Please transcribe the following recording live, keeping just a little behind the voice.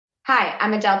Hi,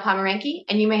 I'm Adele Pomerenke,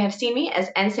 and you may have seen me as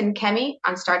Ensign Kemi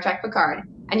on Star Trek Picard,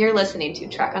 and you're listening to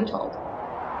Trek Untold.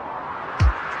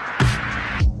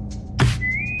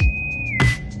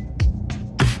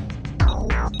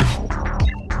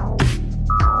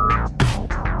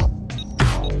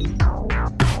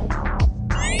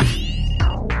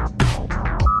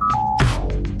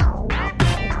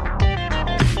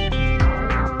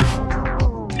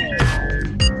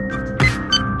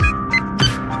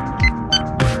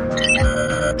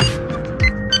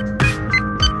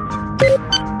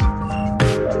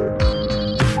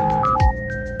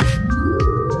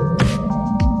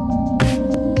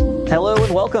 Hello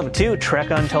and welcome to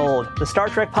Trek Untold, the Star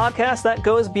Trek podcast that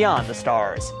goes beyond the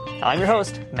stars. I'm your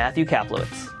host, Matthew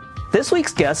Kaplowitz. This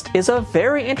week's guest is a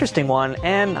very interesting one,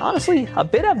 and honestly, a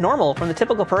bit abnormal from the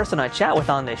typical person I chat with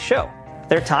on this show.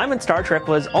 Their time in Star Trek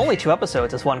was only 2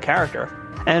 episodes as one character,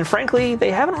 and frankly,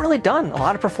 they haven't really done a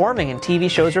lot of performing in TV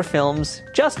shows or films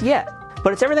just yet.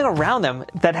 But it's everything around them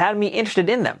that had me interested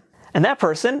in them. And that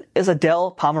person is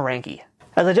Adele Pomerenke.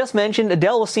 As I just mentioned,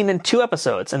 Adele was seen in 2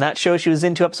 episodes, and that show she was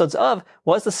in 2 episodes of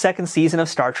was the 2nd season of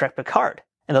Star Trek Picard.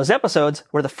 And those episodes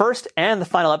were the first and the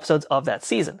final episodes of that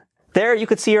season. There, you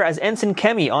could see her as Ensign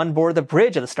Kemi on board the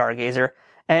bridge of the Stargazer,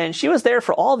 and she was there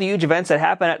for all the huge events that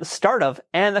happened at the start of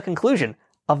and the conclusion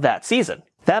of that season.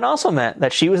 That also meant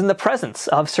that she was in the presence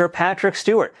of Sir Patrick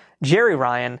Stewart, Jerry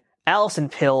Ryan, Alison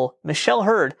Pill, Michelle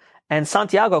Hurd, and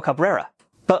Santiago Cabrera.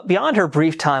 But beyond her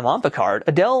brief time on Picard,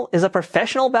 Adele is a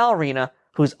professional ballerina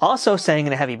who's also sang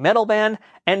in a heavy metal band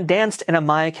and danced in a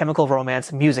My Chemical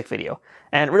Romance music video.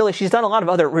 And really, she's done a lot of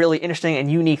other really interesting and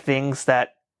unique things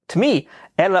that, to me,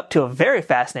 added up to a very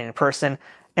fascinating person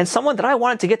and someone that I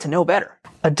wanted to get to know better.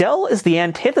 Adele is the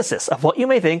antithesis of what you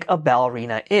may think a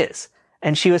ballerina is.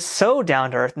 And she was so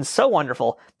down-to-earth and so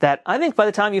wonderful that I think by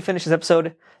the time you finish this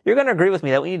episode, you're going to agree with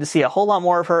me that we need to see a whole lot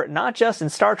more of her, not just in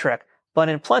Star Trek, but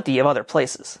in plenty of other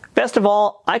places. Best of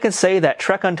all, I can say that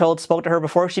Trek Untold spoke to her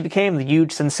before she became the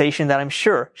huge sensation that I'm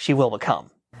sure she will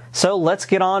become. So let's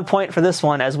get on point for this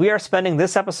one, as we are spending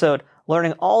this episode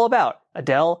learning all about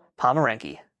Adele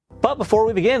Pomerenke. But before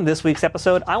we begin this week's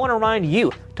episode, I want to remind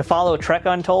you to follow Trek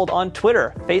Untold on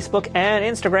Twitter, Facebook, and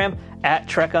Instagram at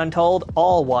Trek Untold,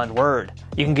 all one word.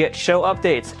 You can get show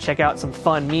updates, check out some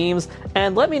fun memes,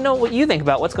 and let me know what you think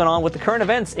about what's going on with the current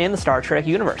events in the Star Trek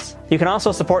universe. You can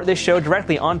also support this show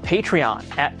directly on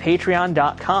Patreon at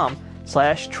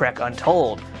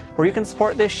patreon.com/TrekUntold, where you can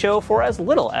support this show for as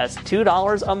little as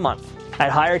 $2 a month. At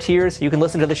higher tiers, you can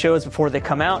listen to the shows before they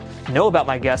come out, know about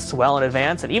my guests well in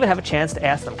advance, and even have a chance to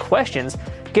ask them questions,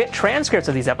 get transcripts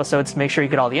of these episodes to make sure you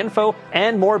get all the info,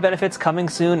 and more benefits coming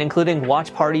soon, including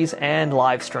watch parties and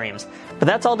live streams. But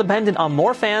that's all dependent on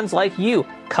more fans like you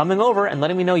coming over and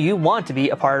letting me know you want to be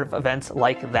a part of events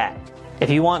like that. If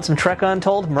you want some Trek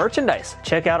Untold merchandise,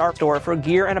 check out our store for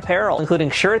gear and apparel, including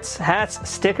shirts, hats,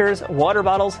 stickers, water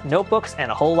bottles, notebooks,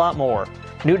 and a whole lot more.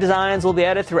 New designs will be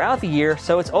added throughout the year,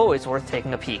 so it's always worth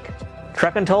taking a peek.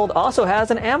 Trek Untold also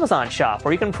has an Amazon shop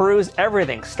where you can peruse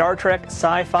everything Star Trek,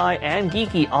 sci-fi, and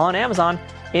geeky on Amazon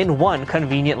in one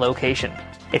convenient location.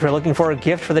 If you're looking for a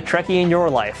gift for the Trekkie in your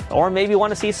life, or maybe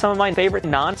want to see some of my favorite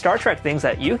non-Star Trek things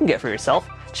that you can get for yourself,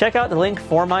 check out the link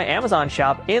for my Amazon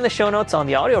shop in the show notes on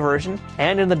the audio version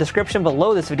and in the description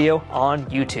below this video on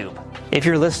YouTube. If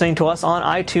you're listening to us on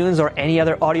iTunes or any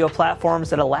other audio platforms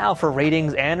that allow for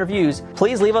ratings and reviews,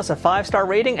 please leave us a 5-star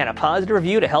rating and a positive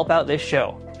review to help out this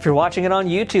show. If you're watching it on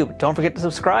YouTube, don't forget to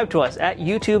subscribe to us at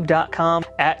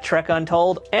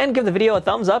youtube.com/TrekUntold and give the video a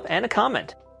thumbs up and a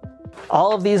comment.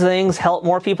 All of these things help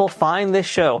more people find this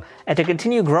show and to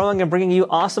continue growing and bringing you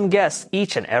awesome guests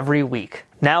each and every week.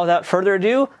 Now, without further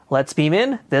ado, let's beam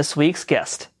in this week's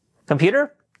guest.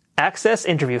 Computer, access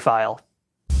interview file.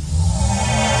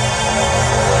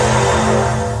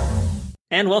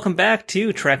 And welcome back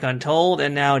to Trek Untold,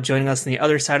 and now joining us on the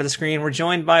other side of the screen, we're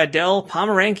joined by Adele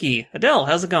Pomerenke. Adele,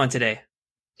 how's it going today?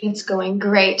 It's going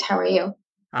great. How are you?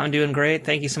 I'm doing great.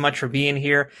 Thank you so much for being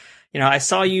here. You know, I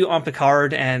saw you on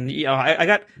Picard, and, you know,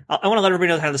 I want to let everybody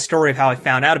know kind of the story of how I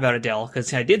found out about Adele,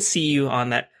 because I did see you on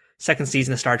that 2nd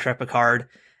season of Star Trek Picard,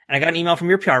 and I got an email from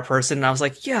your PR person, and I was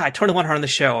like, yeah, I totally want her on the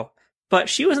show. But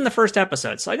she was in the first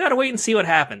episode, so I gotta wait and see what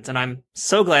happens, and I'm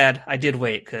so glad I did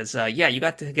wait, because, you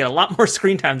got to get a lot more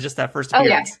screen time than just that first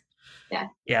appearance.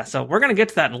 Yeah, so we're gonna get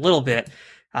to that in a little bit.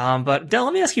 But Adele,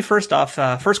 let me ask you first off,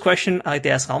 first question I like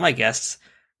to ask all my guests.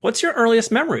 What's your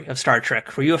earliest memory of Star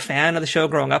Trek? Were you a fan of the show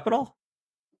growing up at all?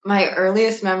 My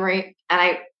earliest memory,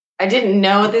 and I didn't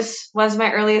know this was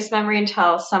my earliest memory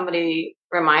until somebody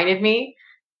reminded me,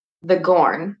 the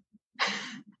Gorn.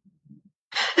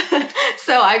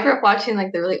 So I grew up watching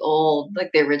like the really old,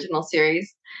 like the original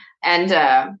series.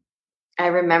 And I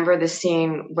remember the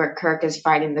scene where Kirk is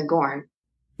fighting the Gorn.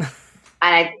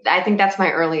 And I think that's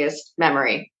my earliest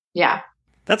memory. Yeah.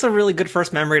 That's a really good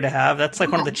first memory to have. That's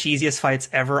like one of the Yeah. cheesiest fights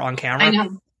ever on I camera.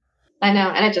 know. I know.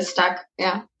 And it just stuck.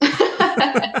 Yeah.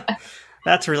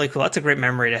 That's really cool. That's a great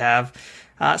memory to have.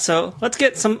 So let's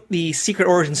get the secret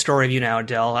origin story of you now,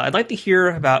 Adele. I'd like to hear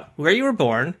about where you were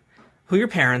born, who your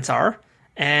parents are,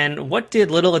 and what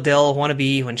did little Adele want to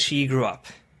be when she grew up?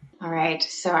 All right.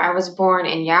 So I was born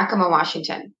in Yakima,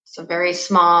 Washington. It's a very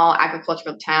small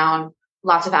agricultural town,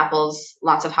 lots of apples,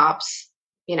 lots of hops,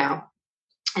 you know,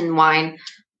 and wine.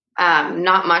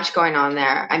 Not much going on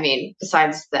there. I mean,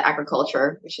 besides the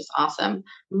agriculture, which is awesome.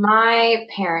 My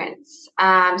parents.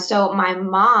 So my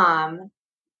mom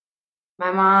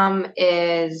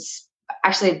is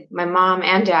actually my mom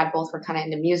and dad both were kind of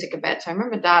into music a bit, so I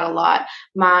remember that a lot.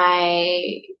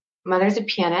 My mother's a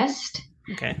pianist.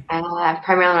 Okay.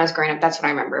 Primarily when I was growing up, that's what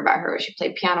I remember about her. She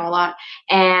played piano a lot.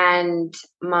 And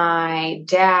my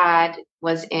dad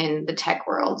was in the tech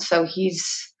world. So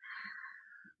he's,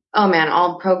 oh man,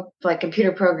 like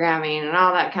computer programming and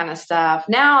all that kind of stuff.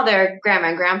 Now they're grandma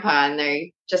and grandpa and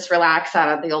they just relax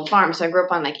out of the old farm. So I grew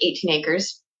up on like 18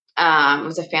 acres. It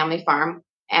was a family farm.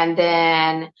 And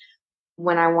then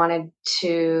when what I wanted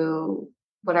to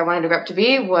grow up to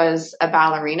be was a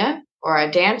ballerina or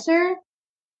a dancer,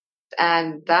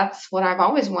 and that's what I've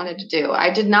always wanted to do.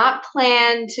 I did not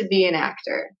plan to be an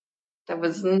actor. That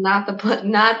was not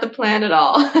the plan at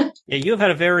all. Yeah, you have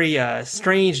had a very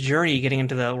strange journey getting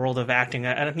into the world of acting.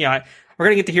 We're going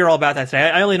to get to hear all about that today.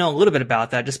 I only know a little bit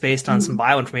about that just based on some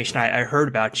bio information I heard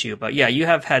about you. But yeah, you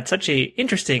have had such a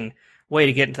interesting way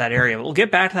to get into that area. We'll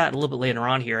get back to that a little bit later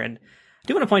on here. And I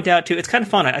do want to point out too, it's kind of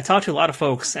fun. I talk to a lot of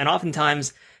folks, and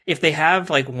oftentimes if they have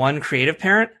like one creative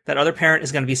parent, that other parent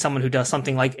is going to be someone who does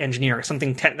something like engineer or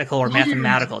something technical or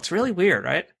mathematical. It's really weird,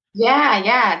 right?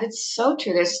 Yeah, that's so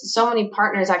true. There's so many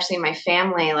partners actually in my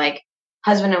family, like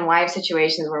husband and wife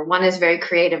situations where one is very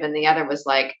creative and the other was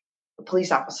like a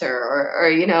police officer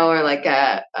or like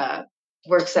a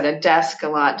works at a desk a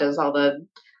lot, does all the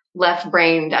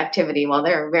left-brained activity while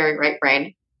they're very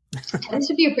right-brained. Tends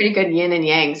to be a pretty good yin and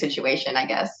yang situation, I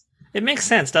guess. It makes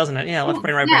sense, doesn't it? Yeah, left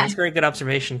brain, right brain. Yeah. It's a very good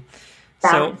observation. So,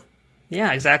 Balance.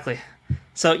 yeah, exactly.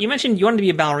 So you mentioned you wanted to be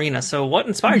a ballerina. So what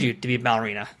inspired you to be a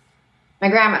ballerina? My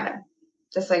grandmother,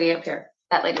 this lady up here,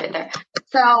 that lady right there.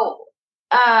 So,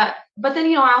 but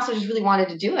then, I also just really wanted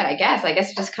to do it, I guess. I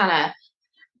guess it just kind of,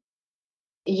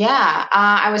 yeah.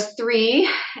 I was 3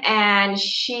 and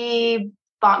she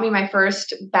bought me my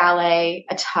first ballet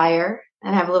attire.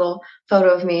 And I have a little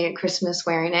photo of me at Christmas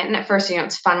wearing it. And at first,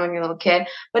 it's fun when you're a little kid.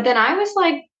 But then I was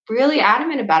like really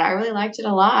adamant about it. I really liked it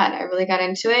a lot. I really got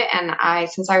into it. And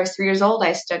since I was 3 years old,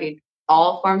 I studied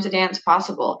all forms of dance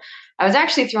possible. I was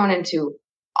actually thrown into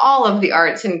all of the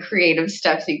arts and creative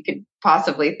stuff you could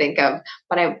possibly think of.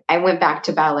 But I went back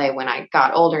to ballet when I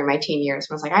got older in my teen years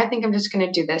and was like, I think I'm just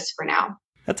going to do this for now.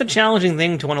 That's a challenging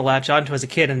thing to want to latch onto as a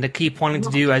kid and to keep wanting to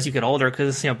do as you get older,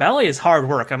 because ballet is hard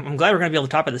work. I'm glad we're going to be able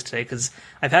to talk about this today, because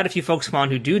I've had a few folks come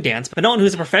on who do dance, but no one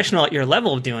who's a professional at your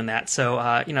level of doing that. So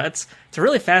it's a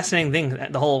really fascinating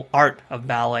thing, the whole art of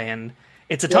ballet, and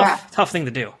it's a tough thing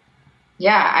to do.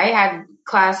 Yeah, I had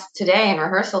class today and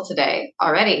rehearsal today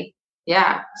already.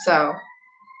 Yeah, so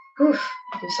I'm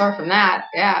sore from that.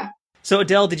 Yeah. So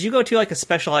Adele, did you go to like a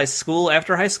specialized school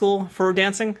after high school for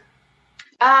dancing?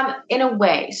 In a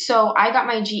way. So I got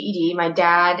my GED. My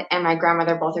dad and my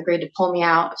grandmother both agreed to pull me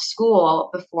out of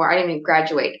school before I didn't even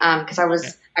graduate. Because I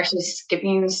was actually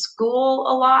skipping school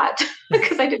a lot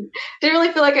because I didn't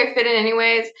really feel like I fit in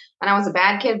anyways. And I was a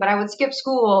bad kid, but I would skip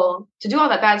school to do all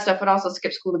that bad stuff, but also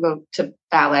skip school to go to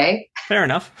ballet. Fair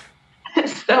enough.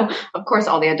 So of course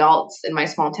all the adults in my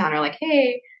small town are like,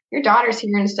 hey, your daughter's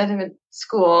here instead of at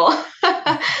school.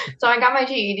 So I got my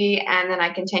GED and then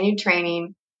I continued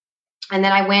training. And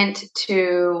then I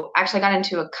got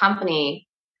into a company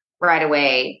right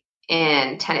away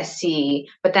in Tennessee,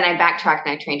 but then I backtracked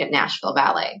and I trained at Nashville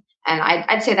Ballet. And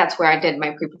I'd say that's where I did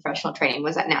my pre-professional training,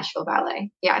 was at Nashville Ballet.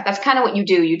 Yeah, that's kind of what you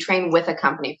do. You train with a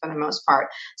company for the most part.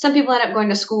 Some people end up going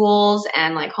to schools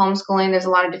and like homeschooling. There's a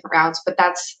lot of different routes, but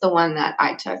that's the one that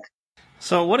I took.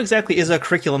 So what exactly is a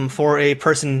curriculum for a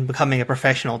person becoming a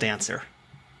professional dancer?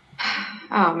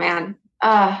 Oh, man.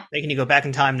 Making you go back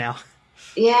in time now.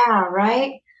 Yeah,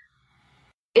 right.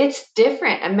 It's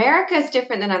different. America is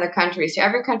different than other countries. So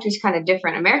every country's kind of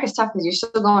different. America's tough because you're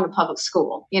still going to public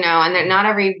school, and not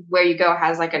everywhere you go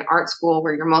has like an art school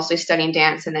where you're mostly studying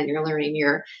dance and then you're learning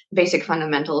your basic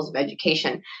fundamentals of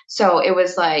education. So it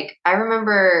was like, I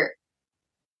remember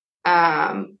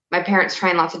my parents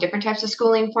trying lots of different types of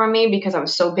schooling for me because I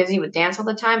was so busy with dance all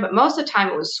the time. But most of the time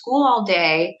it was school all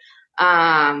day.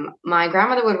 My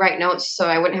grandmother would write notes so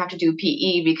I wouldn't have to do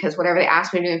PE because whatever they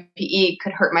asked me to do in PE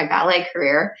could hurt my ballet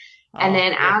career. And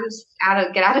then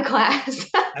cool. get out of class.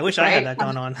 I wish I had Right? that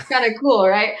going on. Kind of cool,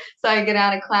 right? So I get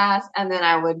out of class and then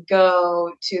I would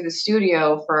go to the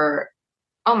studio for,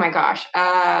 oh my gosh,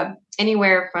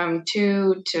 anywhere from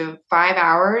 2 to 5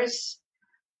 hours,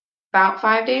 about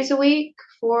 5 days a week,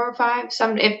 4 or 5.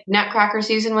 Some if Nutcracker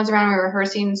season was around, we were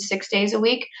rehearsing 6 days a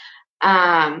week.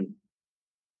 Um,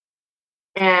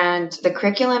 and the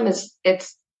curriculum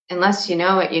it's unless you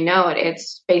know it, you know it.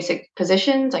 It's basic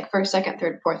positions like first, second,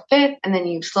 third, fourth, fifth, and then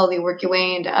you slowly work your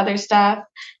way into other stuff.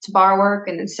 It's bar work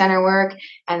and then center work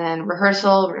and then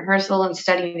rehearsal and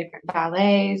studying different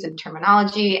ballets and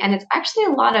terminology. And it's actually a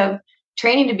lot of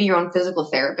training to be your own physical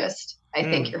therapist, I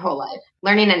think, your whole life.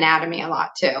 Learning anatomy a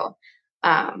lot too.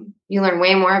 You learn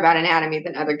way more about anatomy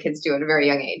than other kids do at a very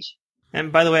young age.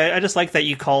 And by the way, I just like that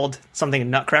you called something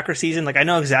Nutcracker season. Like, I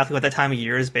know exactly what that time of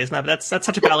year is based on that, but that's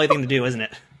such a ballet thing to do, isn't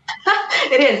it?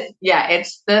 It is. Yeah,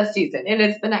 it's the season. It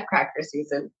is the Nutcracker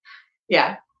season.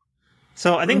 Yeah.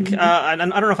 So I think, I don't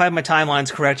know if I have my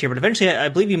timelines correct here, but eventually I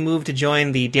believe you moved to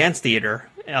join the dance theater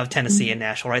of Tennessee in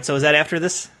Nashville, right? So is that after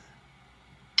this?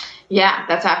 Yeah,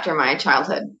 that's after my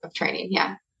childhood of training.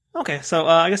 Yeah. Okay, so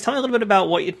I guess tell me a little bit about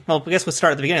what you, well, I guess we'll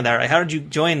start at the beginning of that, right? How did you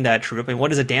join that troupe, and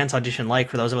what is a dance audition like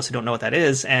for those of us who don't know what that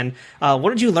is, and what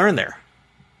did you learn there?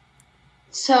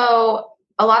 So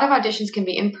a lot of auditions can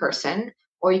be in person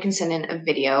or you can send in a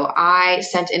video. I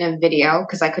sent in a video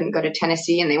because I couldn't go to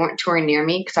Tennessee and they weren't touring near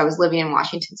me because I was living in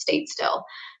Washington State still.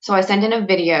 So I sent in a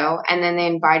video and then they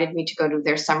invited me to go to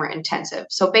their summer intensive.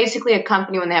 So basically a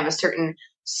company, when they have a certain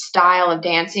style of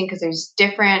dancing, because there's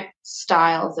different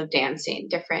styles of dancing,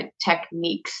 different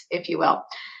techniques, if you will.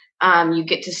 You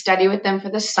get to study with them for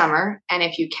the summer. And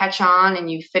if you catch on and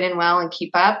you fit in well and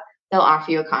keep up, they'll offer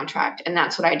you a contract. And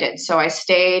that's what I did. So I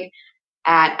stayed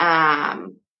at,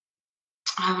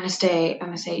 I want to say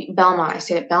Belmont. I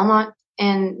stayed at Belmont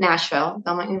in Nashville,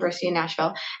 Belmont University in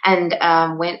Nashville,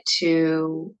 and went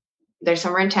to their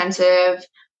summer intensive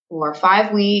for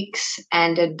 5 weeks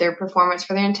and did their performance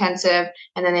for their intensive.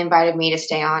 And then they invited me to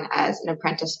stay on as an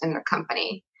apprentice in their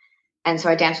company. And so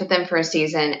I danced with them for a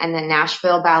season. And then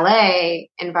Nashville Ballet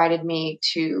invited me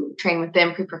to train with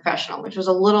them pre-professional, which was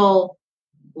a little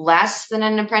less than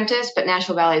an apprentice, but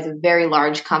Nashville Ballet is a very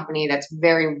large company that's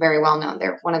very, very well known.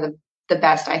 They're one of the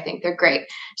best, I think. They're great.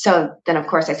 So then, of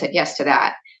course, I said yes to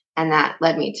that. And that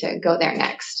led me to go there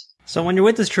next. So when you're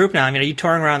with this troupe now, I mean, are you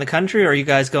touring around the country, or are you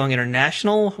guys going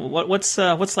international? What's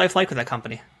life like with that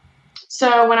company?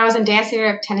 So when I was in Dance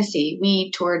Theater of Tennessee,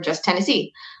 we toured just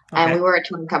Tennessee. Okay. And we were a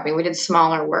touring company. We did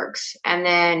smaller works. And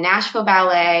then Nashville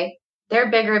Ballet,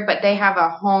 they're bigger, but they have a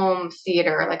home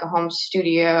theater, like a home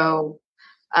studio,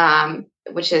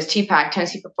 which is TPAC,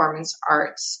 Tennessee Performance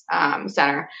Arts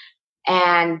Center.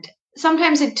 And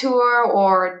sometimes they tour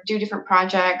or do different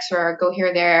projects or go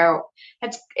here or there.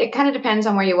 It kind of depends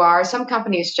on where you are. Some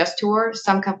companies just tour.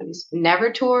 Some companies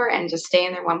never tour and just stay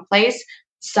in their one place.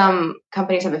 Some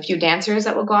companies have a few dancers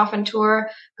that will go off on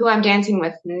tour. Who I'm dancing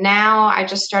with now, I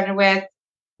just started with,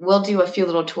 we'll do a few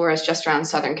little tours just around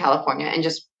Southern California and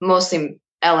just mostly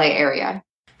LA area.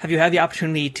 Have you had the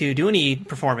opportunity to do any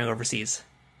performing overseas?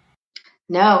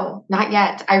 No, not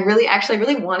yet. I really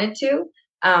wanted to.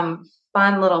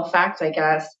 Fun little fact, I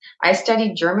guess. I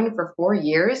studied German for 4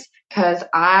 years because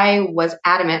I was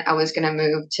adamant I was going to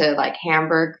move to like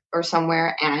Hamburg or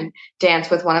somewhere and dance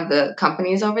with one of the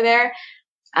companies over there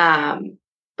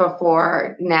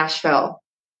before Nashville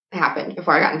happened,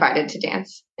 before I got invited to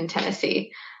dance in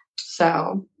Tennessee.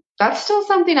 So that's still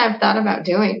something I've thought about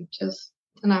doing, just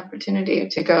an opportunity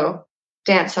to go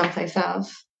dance someplace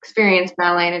else, experience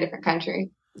ballet in a different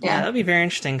country. Yeah, that'd be very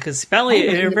interesting because ballet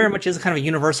it very much is kind of a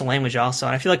universal language also.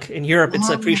 And I feel like in Europe it's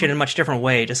appreciated in a much different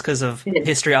way just because of the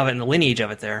history of it and the lineage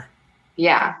of it there.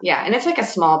 Yeah. And it's like a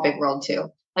small, big world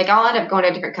too. Like I'll end up going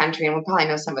to a different country and we'll probably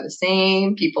know some of the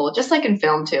same people, just like in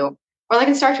film too. Or like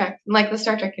in Star Trek, like the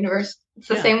Star Trek universe. It's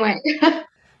the same way.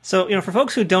 So, for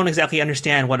folks who don't exactly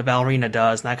understand what a ballerina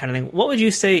does and that kind of thing, what would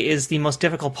you say is the most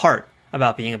difficult part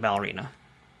about being a ballerina?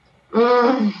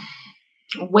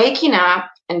 Waking up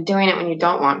and doing it when you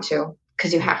don't want to,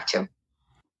 because you have to.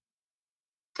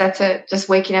 That's it. Just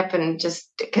waking up and just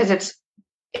because it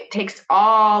takes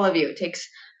all of you. It takes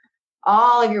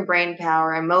all of your brain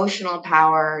power, emotional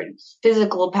power,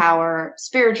 physical power,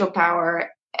 spiritual power,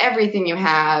 everything you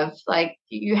have. Like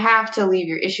you have to leave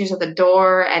your issues at the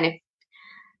door. And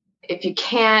if you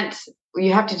can't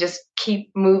you have to just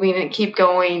keep moving and keep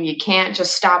going. You can't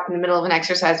just stop in the middle of an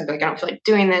exercise and be like, I don't feel like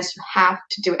doing this. You have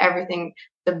to do everything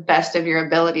the best of your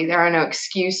ability. There are no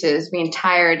excuses. Being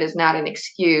tired is not an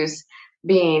excuse.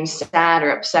 Being sad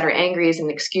or upset or angry is an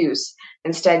excuse.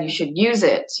 Instead, you should use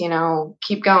it,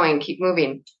 keep going, keep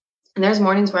moving. And there's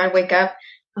mornings where I wake up,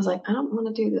 I was like, I don't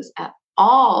want to do this at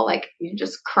all. Like, you're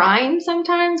just crying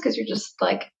sometimes because you're just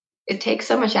like, it takes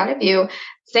so much out of you.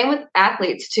 Same with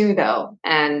athletes too, though.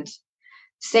 And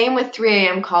same with 3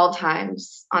 a.m. call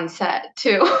times on set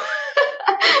too.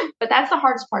 But that's the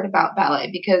hardest part about ballet,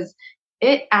 because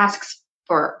it asks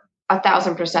for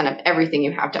 1,000% of everything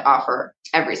you have to offer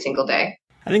every single day.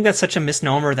 I think that's such a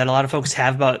misnomer that a lot of folks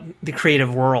have about the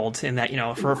creative world, in that,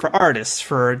 for artists,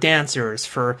 for dancers,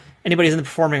 for anybody who's in the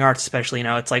performing arts especially,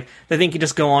 it's like they think you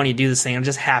just go on, you do this thing, and it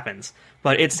just happens.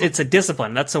 But it's a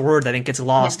discipline. That's a word that I think gets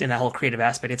lost in that whole creative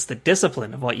aspect. It's the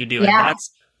discipline of what you do, and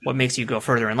that's what makes you go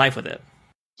further in life with it.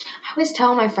 I always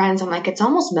tell my friends, I'm like, it's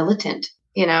almost militant,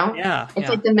 Yeah. It's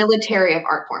like the military of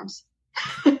art forms.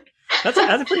 That's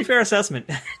a pretty fair assessment.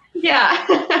 Yeah.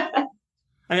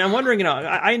 I mean, I'm wondering,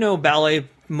 I know ballet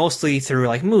mostly through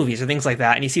like movies or things like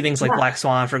that, and you see things like Black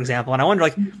Swan, for example, and I wonder,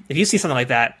 like, if you see something like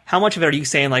that, how much of it are you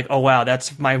saying like, oh wow,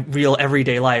 that's my real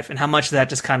everyday life, and how much of that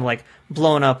just kind of like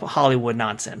blown up Hollywood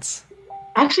nonsense?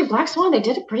 Actually, Black Swan, they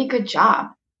did a pretty good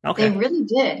job. Okay. They really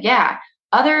did, yeah.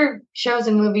 Other shows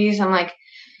and movies, I'm like,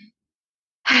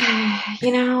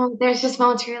 there's just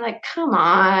moments where you're like, come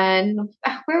on,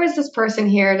 where was this person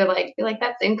here to like be like,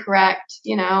 that's incorrect,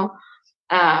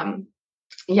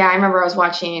 Yeah, I remember I was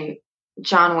watching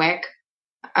John Wick,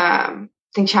 I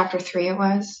think chapter 3 it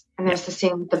was, and there's the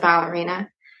scene with the ballerina,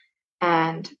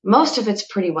 and most of it's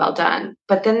pretty well done.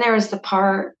 But then there was the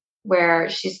part where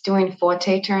she's doing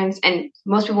forte turns, and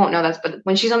most people won't know this, but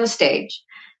when she's on the stage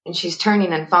and she's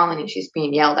turning and falling and she's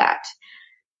being yelled at,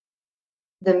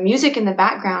 the music in the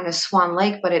background is Swan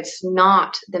Lake, but it's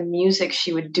not the music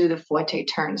she would do the forte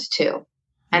turns to.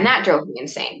 And that drove me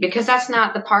insane, because that's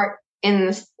not the part in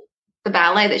the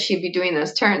ballet that she'd be doing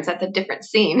those turns. That's a different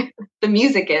scene. The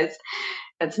music is.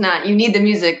 It's not. You need the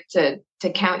music to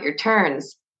count your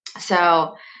turns.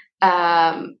 So,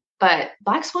 but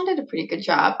Black Swan did a pretty good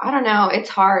job. I don't know. It's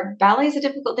hard. Ballet is a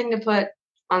difficult thing to put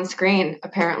on screen,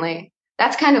 apparently.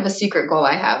 That's kind of a secret goal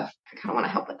I have. I kind of want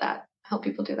to help with that. Help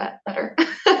people do that better.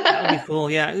 That would be cool,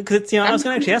 yeah. Because I was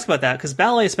going to actually ask about that, because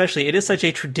ballet, especially, it is such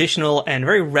a traditional and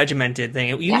very regimented thing.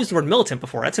 You used the word militant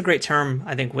before. That's a great term,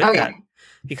 I think, with that,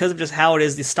 because of just how it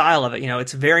is, the style of it.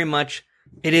 It's very much,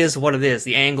 it is what it is.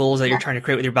 The angles that you're trying to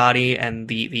create with your body and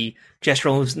the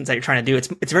gestural movements that you're trying to do.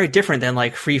 It's very different than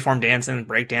like freeform dance and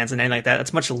break dance and anything like that.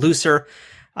 It's much looser.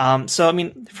 So, I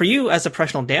mean, for you as a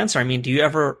professional dancer, I mean, do you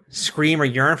ever scream or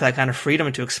yearn for that kind of freedom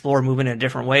and to explore movement in a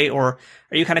different way? Or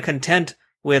are you kind of content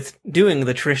with doing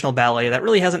the traditional ballet that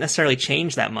really hasn't necessarily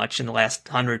changed that much in the last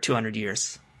 100, 200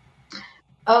 years?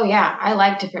 Oh, yeah. I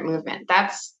like different movement.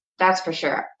 That's for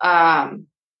sure.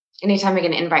 Anytime I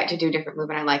get an invite to do different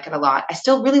movement, I like it a lot. I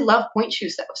still really love point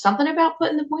shoes, though. Something about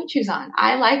putting the point shoes on.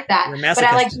 I like that. But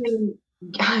I like doing...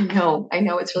 I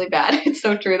know it's really bad. It's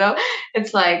so true though.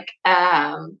 It's like,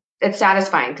 it's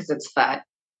satisfying because it's that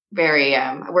very,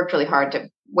 I worked really hard to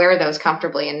wear those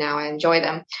comfortably and now I enjoy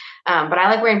them. But I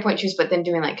like wearing point shoes, but then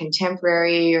doing like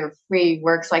contemporary or free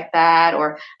works like that.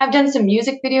 Or I've done some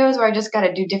music videos where I just got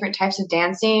to do different types of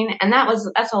dancing. And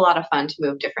that's a lot of fun to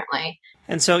move differently.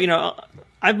 And so,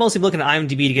 I've mostly been looking at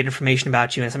IMDb to get information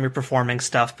about you and some of your performing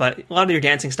stuff, but a lot of your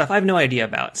dancing stuff I have no idea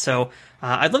about. So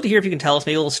I'd love to hear if you can tell us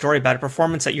maybe a little story about a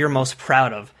performance that you're most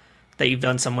proud of, that you've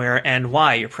done somewhere, and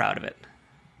why you're proud of it.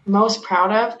 Most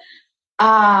proud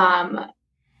of?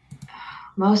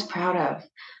 Most proud of?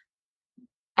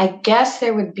 I guess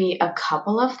there would be a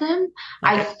couple of them.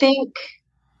 Okay. I think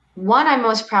one I'm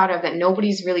most proud of that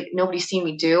nobody's seen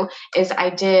me do is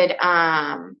I did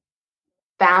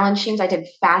balanchines. I did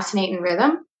Fascinating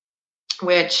Rhythm,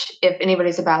 which if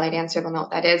anybody's a ballet dancer, they'll know what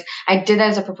that is. I did that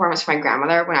as a performance for my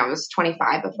grandmother when I was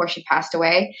 25 before she passed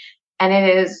away. And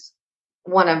it is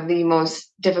one of the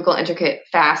most difficult, intricate,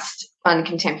 fast, fun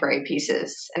contemporary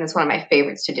pieces. And it's one of my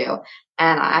favorites to do.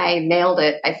 And I nailed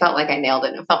it. I felt like I nailed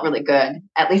it. And it felt really good,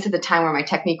 at least at the time where my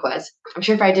technique was. I'm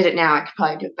sure if I did it now, I could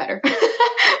probably do it better.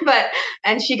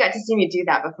 And she got to see me do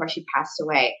that before she passed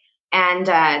away. And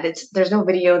there's no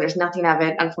video, there's nothing of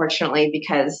it, unfortunately,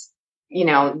 because, you're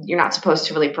not supposed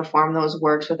to really perform those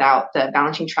works without the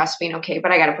balancing trust being okay.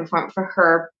 But I got to perform it for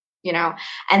her,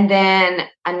 And then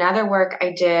another work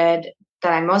I did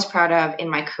that I'm most proud of in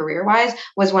my career-wise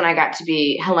was when I got to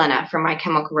be Helena for My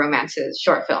Chemical Romance's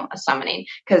short film, A Summoning,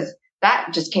 because that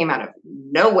just came out of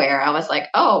nowhere. I was like,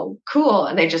 oh, cool.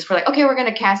 And they just were like, okay, we're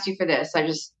going to cast you for this. I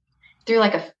just threw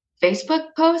like a Facebook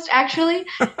post actually,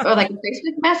 or like a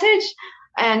Facebook message.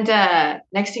 And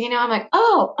next thing you know, I'm like,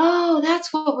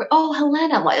 that's what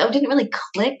Helena. I'm like, it didn't really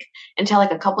click until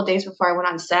like a couple days before I went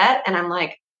on set. And I'm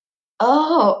like,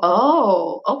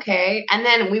 okay. And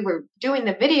then we were doing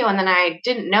the video, and then I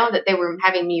didn't know that they were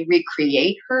having me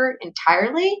recreate her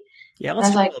entirely. Yeah,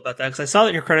 let's talk about that, because I saw that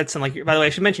in your credits, and like, by the way,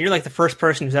 I should mention, you're like the first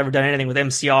person who's ever done anything with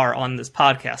MCR on this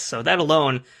podcast, so that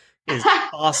alone is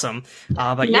awesome.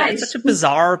 But yeah, it's such a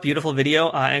bizarre, beautiful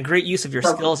video, and great use of your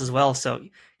skills as well. So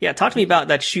yeah, talk to me about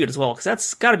that shoot as well, because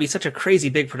that's got to be such a crazy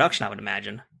big production, I would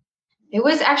imagine. It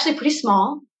was actually pretty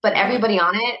small, but everybody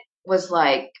on it was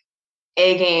like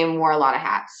A game, wore a lot of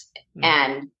hats,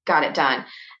 and got it done.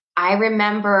 I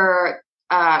remember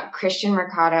Christian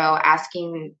Mercado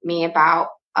asking me about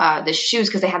the shoes,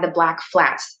 because they had the black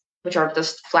flats, which are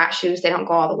those flat shoes. They don't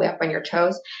go all the way up on your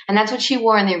toes. And that's what she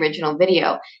wore in the original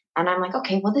video. And I'm like,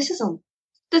 okay, well,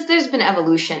 there's been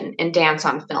evolution in dance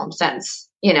on film since,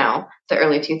 the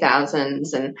early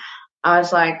 2000s. And I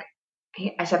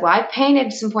said, well, I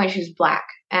painted some pointe shoes black.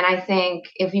 And I think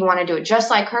if you want to do it just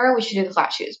like her, we should do the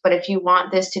flat shoes. But if you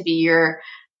want this to be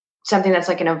something that's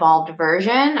like an evolved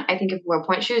version, I think if we wear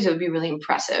pointe shoes, it would be really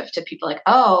impressive to people, like,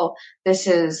 oh, this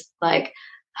is like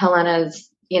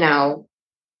Helena's,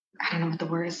 I don't know what the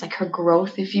word is, like her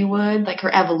growth, if you would, like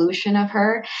her evolution of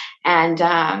her. And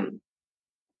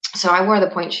so I wore the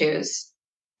pointe shoes.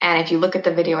 And if you look at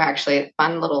the video, actually,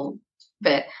 fun little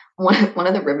bit, one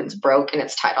of the ribbons broke and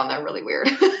it's tied on there really weird.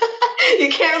 You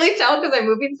can't really tell because I'm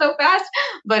moving so fast,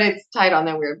 but it's tied on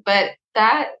there weird. But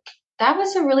that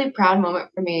was a really proud moment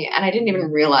for me. And I didn't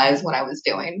even realize what I was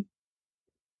doing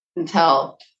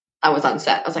until I was on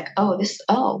set. I was like,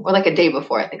 or like a day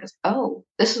before, I think I was like, oh,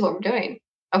 this is what we're doing.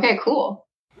 Okay, cool.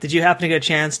 Did you happen to get a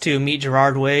chance to meet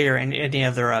Gerard Way or any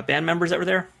other band members that were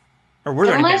there? Or were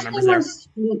there any band members there?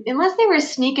 Unless they were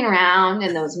sneaking around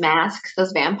in those masks,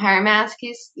 those vampire masks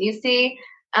you see.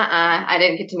 I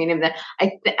didn't get to meet them.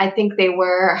 I think they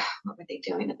were, what were they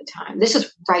doing at the time? This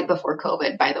is right before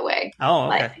COVID, by the way. Oh, okay.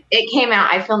 Like, it came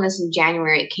out, I filmed this in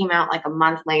January. It came out like a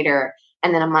month later,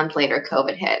 and then a month later,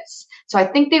 COVID hits. So I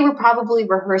think they were probably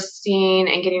rehearsing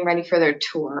and getting ready for their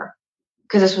tour,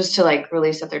 because this was to like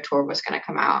release that their tour was going to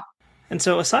come out. And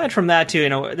so aside from that too,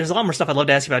 there's a lot more stuff I'd love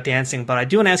to ask you about dancing, but I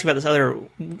do want to ask you about this other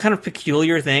kind of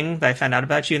peculiar thing that I found out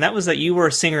about you, and that was that you were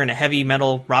a singer in a heavy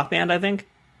metal rock band, I think?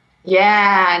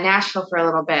 Yeah, Nashville for a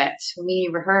little bit. We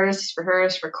rehearsed,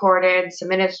 recorded,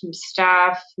 submitted some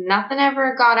stuff. Nothing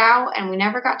ever got out, and we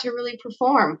never got to really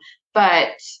perform.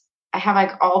 But I have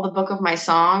like all the book of my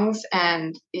songs,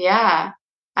 and yeah,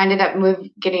 I ended up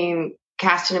getting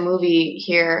cast in a movie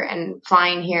here and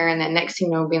flying here, and then next thing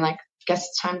you know, being like, guess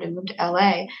it's time to move to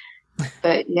LA.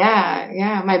 But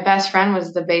yeah, my best friend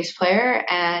was the bass player,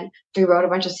 and we wrote a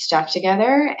bunch of stuff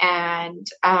together, and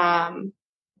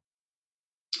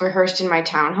rehearsed in my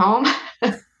townhome.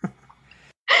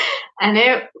 And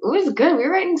it was good. We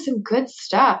were writing some good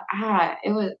stuff.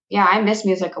 I miss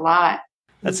music a lot.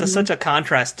 That's such a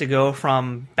contrast to go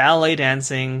from ballet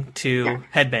dancing to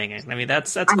headbanging. I mean,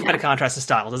 that's quite a contrast of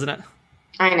style, isn't it?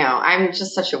 I know. I'm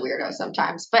just such a weirdo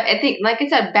sometimes. But I think, like I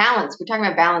said, balance. We were talking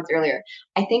about balance earlier.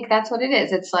 I think that's what it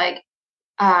is. It's like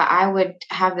I would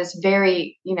have this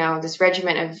very, this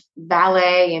regiment of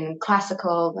ballet and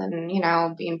classical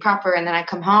and, being proper. And then I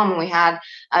come home and we had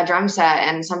a drum set.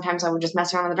 And sometimes I would just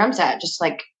mess around with the drum set, just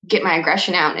like get my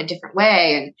aggression out in a different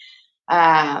way.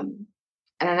 And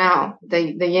I don't know,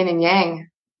 the yin and yang.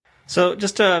 So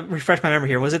just to refresh my memory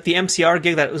here, was it the MCR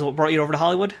gig that was what brought you over to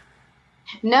Hollywood?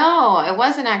 No, it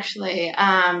wasn't actually.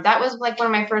 That was like one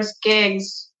of my first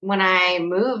gigs when I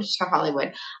moved to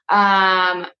Hollywood.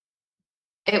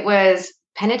 It was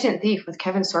Penitent Thief with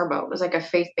Kevin Sorbo. It was like a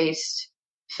faith-based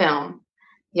film.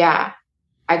 Yeah,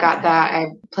 I got that. I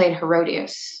played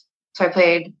Herodias. So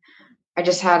I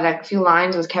just had a few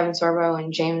lines with Kevin Sorbo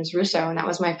and James Russo, and that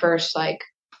was my first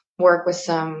work with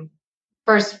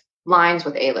first lines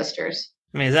with A-listers.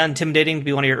 I mean, is that intimidating to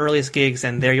be one of your earliest gigs,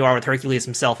 and there you are with Hercules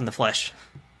himself in the flesh?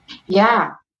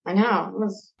 Yeah, I know. It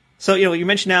was. So, you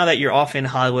mentioned now that you're off in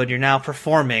Hollywood, you're now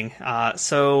performing.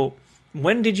 So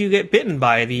when did you get bitten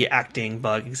by the acting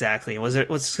bug exactly?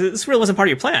 This really wasn't part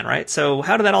of your plan, right? So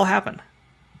how did that all happen?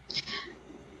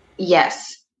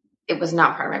 Yes, it was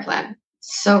not part of my plan.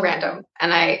 So random.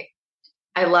 And I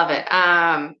love it.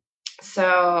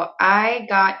 So I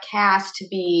got cast to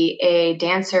be a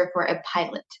dancer for a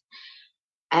pilot.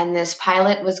 And this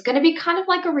pilot was going to be kind of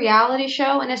like a reality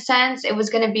show in a sense. It was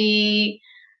going to be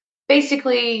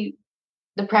basically,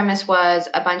 the premise was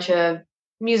a bunch of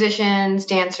musicians,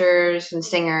 dancers, and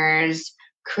singers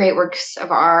create works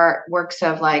of art, works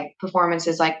of like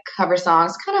performances, like cover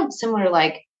songs, kind of similar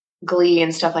like Glee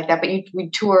and stuff like that. But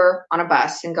we'd tour on a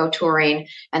bus and go touring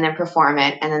and then perform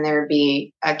it. And then there would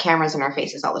be cameras in our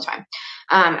faces all the time.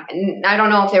 I don't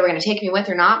know if they were going to take me with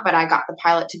or not, but I got the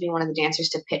pilot to be one of the dancers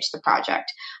to pitch the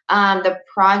project. The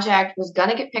project was going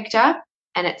to get picked up,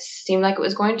 and it seemed like it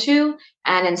was going to.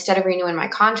 And instead of renewing my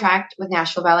contract with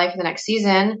Nashville Ballet for the next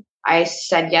season, I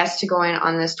said yes to going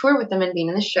on this tour with them and being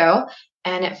in the show,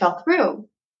 and it fell through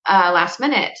last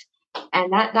minute.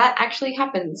 And that actually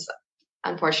happens,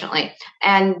 unfortunately.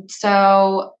 And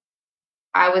so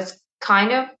I was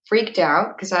kind of freaked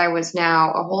out because I was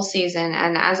now a whole season.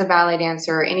 And as a ballet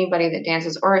dancer, anybody that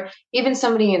dances, or even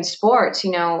somebody in sports,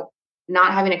 not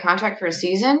having a contract for a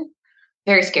season,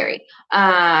 very scary.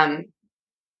 And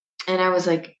I was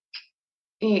like,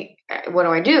 what do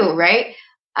I do? Right.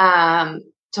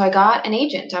 So I got an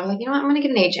agent. I was like, you know what? I'm going to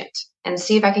get an agent and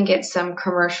see if I can get some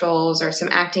commercials or some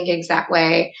acting gigs that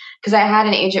way. Because I had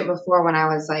an agent before when I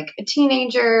was like a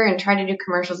teenager and tried to do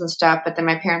commercials and stuff. But then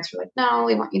my parents were like, no,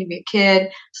 we want you to be a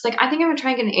kid. It's like, I think I'm going to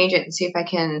try and get an agent and see if I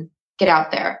can get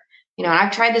out there. And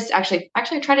I've tried this actually I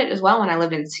tried it as well when I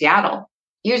lived in Seattle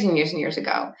years and years and years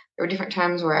ago. There were different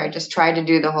times where I just tried to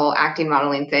do the whole acting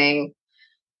modeling thing.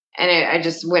 And I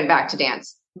just went back to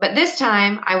dance. But this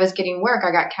time I was getting work.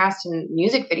 I got cast in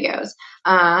music videos.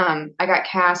 I got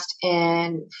cast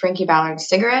in Frankie Ballard's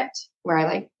Cigarette, where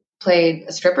I played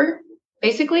a stripper,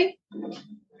 basically.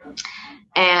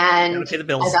 And gotta pay the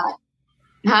bills.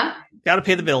 Gotta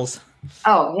pay the bills.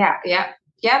 Oh yeah,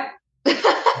 yep.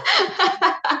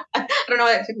 I don't know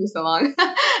why it took me so long.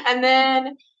 And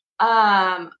then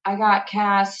I got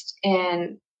cast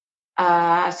in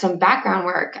some background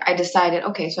work. I decided,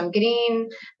 okay, so I'm getting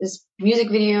this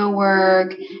music video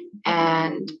work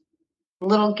and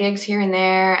little gigs here and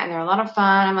there, and they're a lot of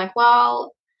fun. I'm like,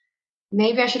 well,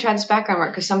 maybe I should try this background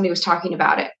work because somebody was talking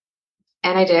about it.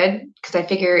 And I did, because I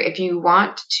figure if you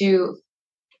want to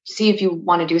see if you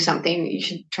want to do something, you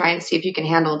should try and see if you can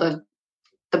handle the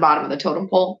bottom of the totem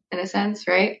pole, in a sense,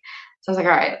 right? So I was like,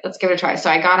 all right, let's give it a try. So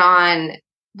I got on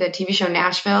the TV show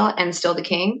Nashville and Still the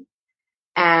King.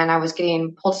 And I was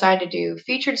getting pulled aside to do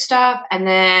featured stuff. And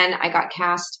then I got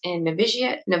cast in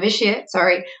Novitiate,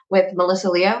 with Melissa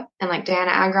Leo and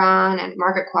Diana Agron and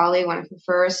Margaret Qualley, one of the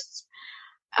firsts,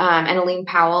 and Aline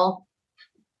Powell.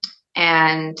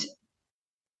 And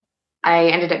I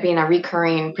ended up being a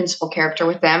recurring principal character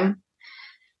with them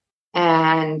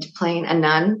and playing a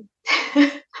nun.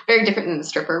 Very different than the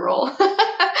stripper role.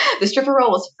 The stripper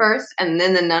role was first, and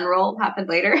then the nun role happened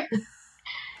later.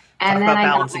 And Talk about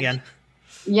balance again.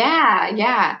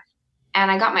 Yeah.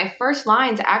 And I got my first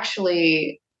lines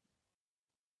actually,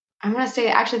 I'm going to say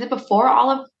actually before all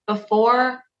of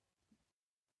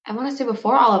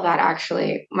that,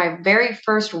 actually. My very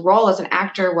first role as an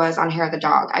actor was on Hair of the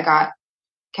Dog. I got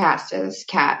cast as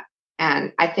Kat.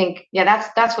 And I think,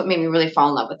 that's what made me really fall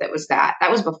in love with it, was that.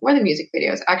 That was before the music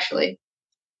videos, actually.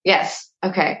 Yes.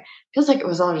 Okay. Feels like it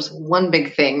was all just one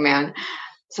big thing, man.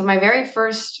 So my very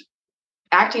first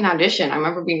acting audition, I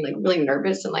remember being really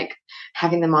nervous and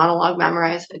having the monologue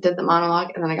memorized. I did the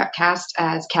monologue, and then I got cast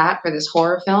as Kat for this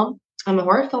horror film. And the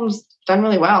horror film's done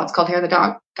really well. It's called Hair of the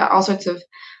Dog. Got all sorts of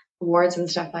awards and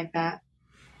stuff like that.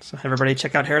 So everybody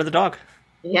check out Hair of the Dog.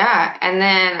 Yeah. And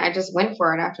then I just went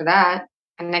for it after that.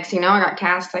 And next thing you know, I got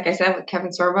cast, like I said, with Kevin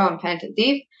Sorbo and Penitent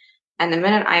Thief. And the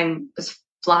minute I was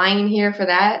flying here for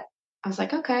that, I was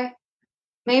like, okay,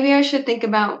 maybe I should think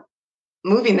about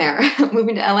moving there,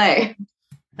 moving to LA.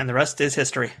 And the rest is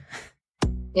history.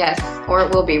 Yes, or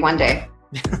it will be one day.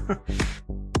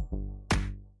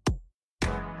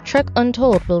 Trek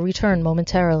Untold will return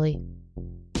momentarily.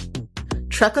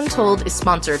 Trek Untold is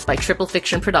sponsored by Triple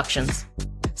Fiction Productions.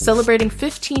 Celebrating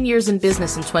 15 years in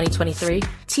business in 2023,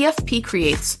 TFP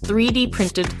creates 3D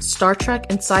printed Star Trek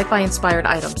and sci-fi inspired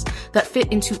items that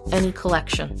fit into any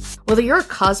collection. Whether you're a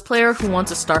cosplayer who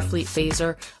wants a Starfleet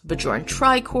phaser, a Bajoran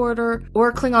tricorder, or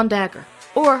a Klingon dagger,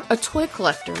 or a toy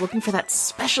collector looking for that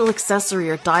special accessory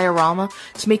or diorama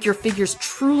to make your figures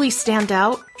truly stand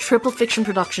out, Triple Fiction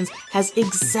Productions has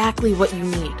exactly what you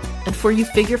need. And for you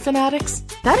figure fanatics,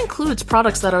 that includes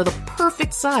products that are the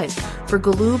perfect size for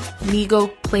Galoob, Mego,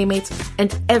 Playmates,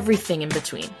 and everything in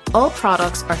between. All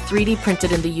products are 3D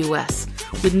printed in the US,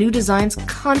 with new designs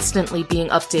constantly being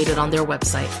updated on their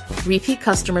website. Repeat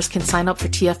customers can sign up for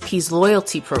TFP's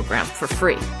loyalty program for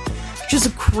free, which is a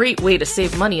great way to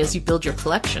save money as you build your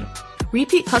collection.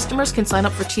 Repeat customers can sign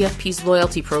up for TFP's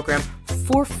loyalty program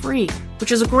for free,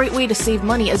 which is a great way to save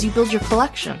money as you build your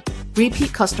collection.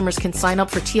 Repeat customers can sign up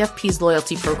for TFP's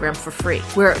loyalty program for free,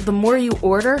 where the more you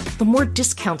order, the more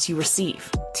discounts you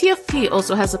receive. TFP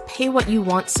also has a Pay What You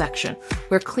Want section,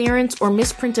 where clearance or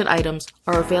misprinted items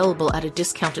are available at a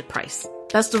discounted price.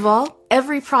 Best of all,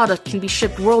 every product can be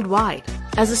shipped worldwide.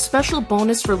 As a special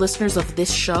bonus for listeners of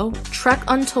this show, Trek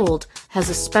Untold has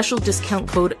a special discount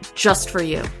code just for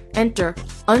you. Enter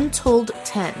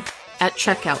Untold10 at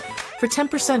checkout for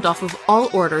 10% off of all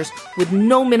orders with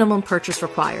no minimum purchase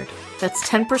required. That's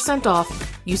 10%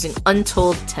 off using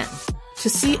Untold10. To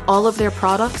see all of their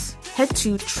products, head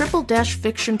to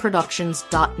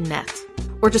triple-fictionproductions.net.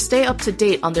 Or to stay up to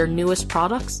date on their newest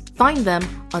products, find them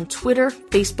on Twitter,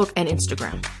 Facebook, and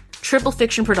Instagram. Triple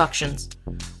Fiction Productions,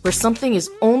 where something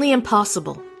is only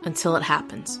impossible until it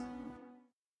happens.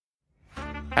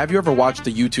 Have you ever watched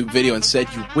a YouTube video and said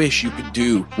you wish you could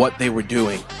do what they were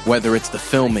doing? Whether it's the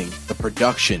filming, the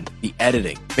production, the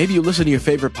editing. Maybe you listen to your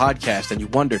favorite podcast and you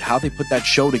wondered how they put that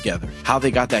show together, how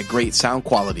they got that great sound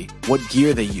quality, what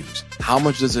gear they use, how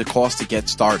much does it cost to get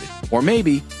started? Or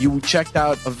maybe you checked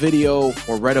out a video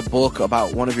or read a book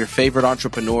about one of your favorite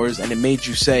entrepreneurs and it made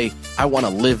you say, I want to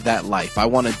live that life. I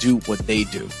want to do what they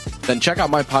do. Then check out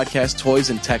my podcast, Toys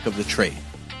and Tech of the Trade.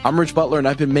 I'm Rich Butler, and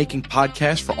I've been making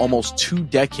podcasts for almost 2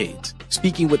 decades,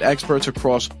 speaking with experts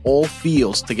across all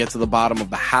fields to get to the bottom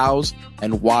of the hows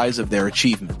and whys of their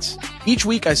achievements. Each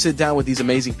week, I sit down with these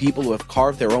amazing people who have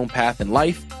carved their own path in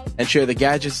life and share the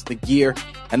gadgets, the gear,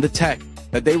 and the tech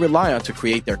that they rely on to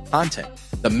create their content,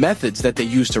 the methods that they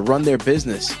use to run their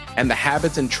business, and the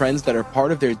habits and trends that are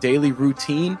part of their daily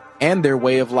routine and their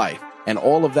way of life. And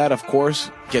all of that, of course,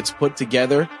 gets put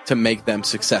together to make them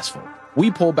successful. We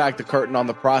pull back the curtain on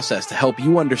the process to help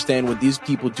you understand what these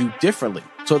people do differently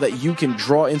so that you can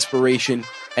draw inspiration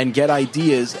and get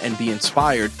ideas and be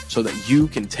inspired so that you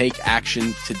can take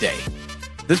action today.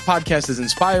 This podcast is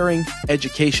inspiring,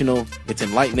 educational, it's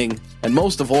enlightening, and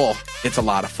most of all, it's a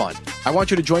lot of fun. I want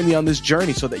you to join me on this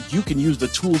journey so that you can use the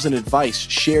tools and advice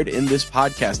shared in this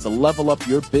podcast to level up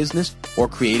your business or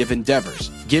creative endeavors,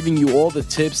 giving you all the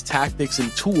tips, tactics,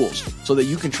 and tools so that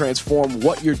you can transform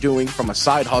what you're doing from a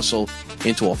side hustle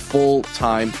into a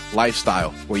full-time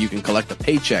lifestyle where you can collect a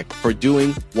paycheck for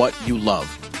doing what you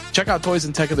love. Check out Toys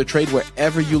and Tech of the Trade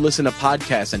wherever you listen to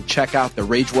podcasts and check out the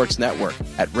RageWorks Network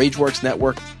at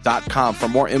RageWorksNetwork.com for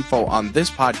more info on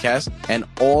this podcast and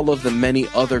all of the many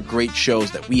other great shows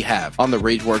that we have on the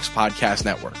RageWorks Podcast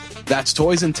Network. That's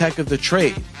Toys and Tech of the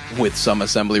Trade with some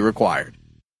assembly required.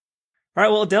 All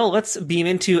right, well, Adele, let's beam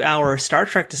into our Star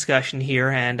Trek discussion here,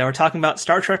 and we're talking about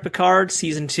Star Trek Picard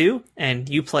Season 2, and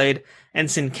you played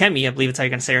Ensign Kemi, I believe that's how you're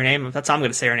going to say her name. That's how I'm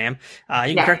going to say her name.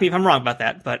 You can correct me if I'm wrong about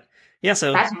that, but yeah,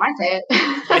 so that's how I say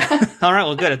it. All right,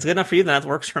 well, good. It's good enough for you, then that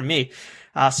works for me.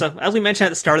 So as we mentioned at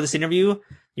the start of this interview,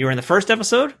 you were in the first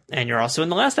episode, and you're also in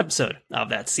the last episode of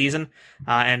that season.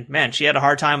 And man, she had a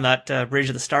hard time with that Bridge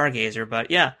of the Stargazer. But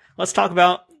yeah, let's talk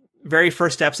about very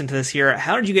first steps into this here.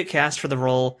 How did you get cast for the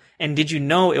role, and did you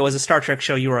know it was a Star Trek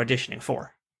show you were auditioning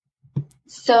for?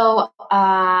 So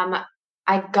I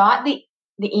got the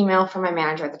email from my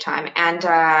manager at the time, and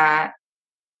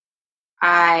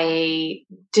I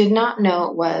did not know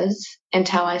it was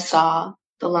until I saw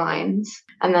the lines,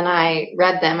 and then I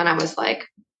read them and I was like,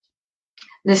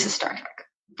 this is Star Trek.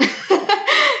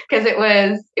 Because it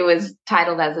was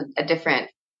titled as a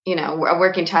different, a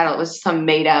working title. It was some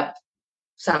made up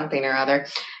something or other.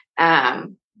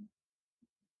 And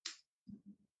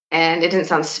it didn't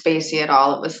sound spacey at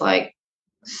all. It was like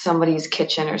somebody's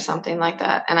kitchen or something like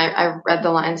that. And I read the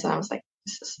lines and I was like,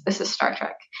 this is Star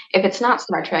Trek. If it's not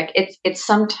Star Trek, it's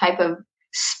some type of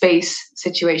space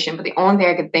situation. But the only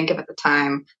thing I could think of at the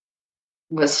time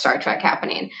was Star Trek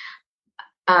happening.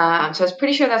 So I was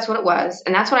pretty sure that's what it was.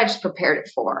 And that's what I just prepared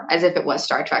it for, as if it was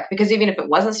Star Trek. Because even if it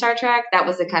wasn't Star Trek, that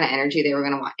was the kind of energy they were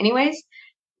going to want anyways.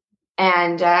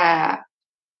 And I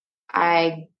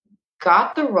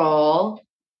got the role.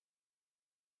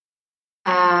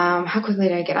 How quickly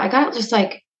did I get it? I got it just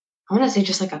like, I want to say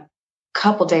just like a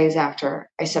couple days after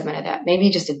I submitted that,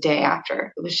 maybe just a day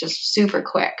after. It was just super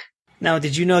quick. Now,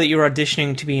 did you know that you were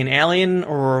auditioning to be an alien,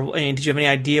 or did you have any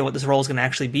idea what this role was going to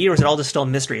actually be, or was it all just still a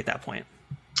mystery at that point?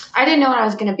 I didn't know what I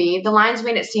was going to be. The lines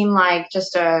made it seem like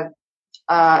just I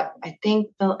think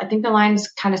the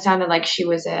lines kind of sounded like she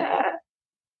was I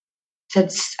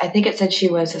think it said she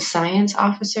was a science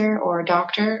officer or a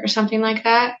doctor or something like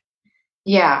that.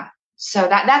 Yeah. So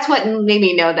that's what made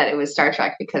me know that it was Star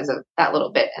Trek, because of that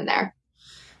little bit in there.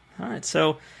 All right.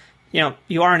 So,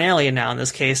 you are an alien now in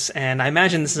this case, and I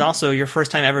imagine this is also your first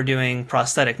time ever doing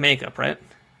prosthetic makeup, right?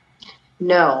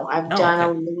 No, I've done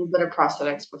a little bit of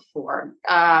prosthetics before.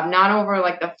 Not over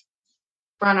like the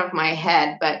front of my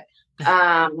head, but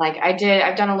Like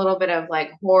I've done a little bit of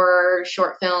like horror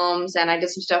short films, and I did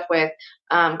some stuff with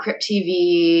Crypt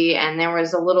TV, and there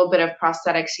was a little bit of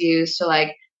prosthetics used to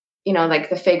like, like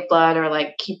the fake blood or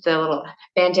like keep the little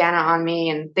bandana on me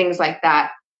and things like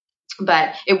that.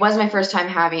 But it was my first time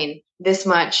having this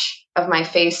much of my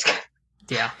face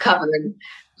covered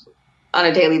on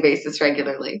a daily basis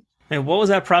regularly. And what was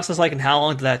that process like, and how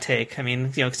long did that take? I mean,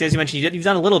 because as you mentioned, you've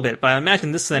done a little bit, but I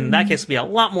imagine this in that case would be a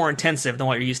lot more intensive than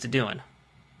what you're used to doing.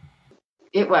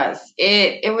 It was.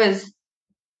 It was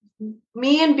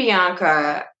me and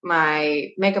Bianca,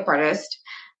 my makeup artist,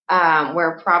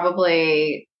 were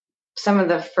probably some of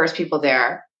the first people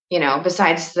there.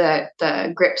 Besides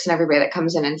the grips and everybody that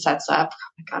comes in and sets up.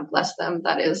 God bless them.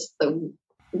 That is the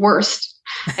worst.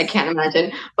 I can't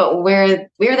imagine. But we were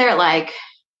there at like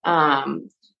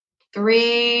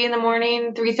 3 in the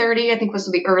morning, 3:30, I think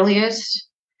was the earliest.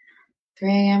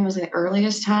 3 a.m. was the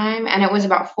earliest time. And it was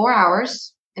about 4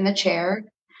 hours in the chair,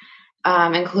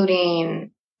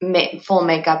 including full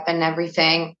makeup and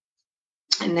everything.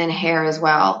 And then hair as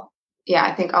well. Yeah,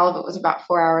 I think all of it was about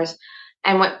 4 hours.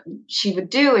 And what she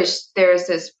would do is there's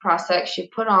this prosthetic she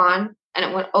put on, and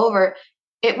it went over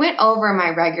my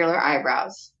regular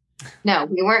eyebrows. No,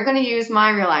 we weren't going to use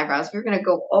my real eyebrows. We were going to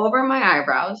go over my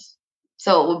eyebrows.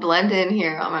 So it would blend in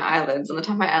here on my eyelids, on the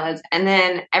top of my eyelids. And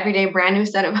then every day, brand new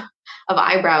set of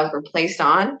eyebrows were placed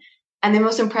on. And the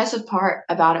most impressive part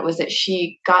about it was that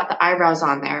she got the eyebrows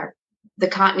on there. The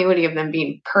continuity of them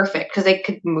being perfect, because they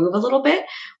could move a little bit,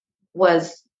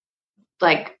 was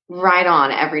like right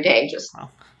on every day. Just,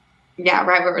 right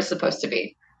where it was supposed to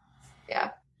be.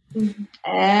 Yeah.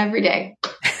 Every day.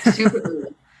 Super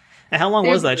cool. And how long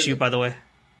was that shoot, by the way?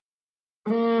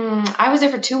 I was there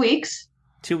for 2 weeks.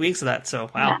 2 weeks of that. So,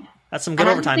 wow. Yeah. That's some good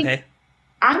overtime pay.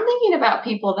 I'm thinking about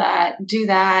people that do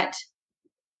that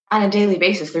on a daily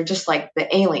basis. They're just like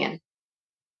the alien,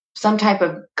 some type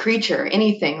of creature,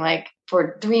 anything, like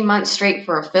for 3 months straight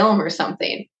for a film or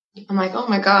something. I'm like, oh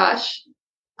my gosh,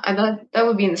 that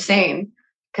would be insane,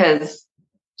 because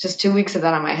just 2 weeks of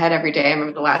that on my head every day. I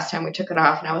remember the last time we took it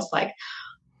off, and I was like,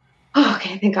 oh,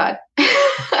 okay, thank God.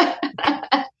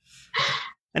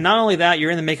 And not only that,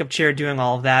 you're in the makeup chair doing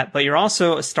all of that, but you're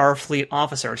also a Starfleet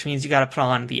officer, which means you got to put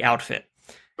on the outfit.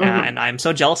 And I'm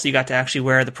so jealous that you got to actually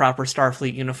wear the proper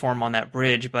Starfleet uniform on that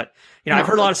bridge. But, I've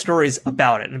heard a lot of stories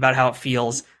about it and about how it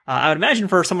feels. I would imagine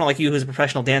for someone like you who's a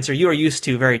professional dancer, you are used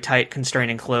to very tight,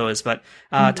 constraining clothes. But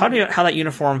talk to me about how that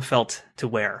uniform felt to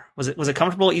wear. Was it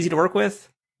comfortable, easy to work with?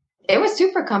 It was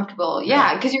super comfortable.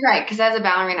 Yeah, because you're right. Because as a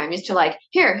ballerina, I'm used to like,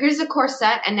 here's a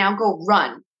corset, and now go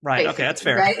run. Right. Okay, that's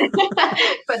fair. Right.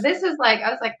 But this is like,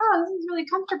 I was like, oh, this is really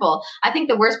comfortable. I think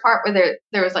the worst part where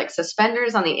there was like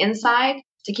suspenders on the inside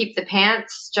to keep the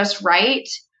pants just right.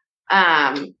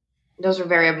 Those were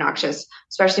very obnoxious,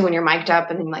 especially when you're mic'd up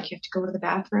and then like you have to go to the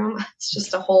bathroom. It's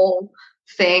just a whole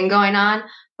thing going on.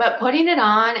 But putting it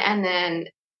on and then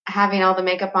having all the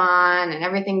makeup on and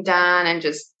everything done and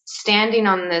just standing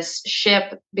on this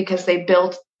ship, because they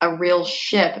built a real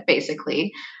ship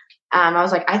basically. I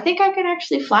was like, I think I can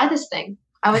actually fly this thing.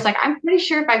 I was like, I'm pretty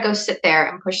sure if I go sit there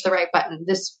and push the right button,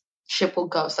 this ship will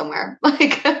go somewhere.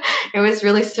 Like, it was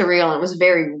really surreal, and it was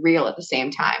very real at the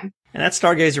same time. And that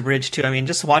Stargazer Bridge, too. I mean,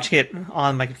 just watching it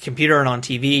on my computer and on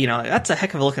TV, that's a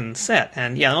heck of a looking set.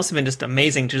 And yeah, it must have been just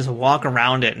amazing to just walk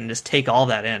around it and just take all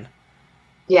that in.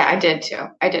 Yeah, I did too.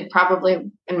 I did,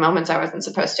 probably in moments I wasn't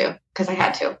supposed to, because I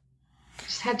had to.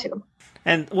 Just had to.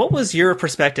 And what was your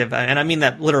perspective, and I mean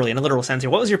that literally, in a literal sense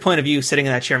here, what was your point of view sitting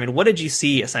in that chair? I mean, what did you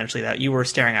see, essentially, that you were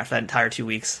staring at for that entire 2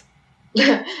 weeks?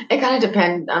 It kind of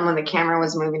depended on when the camera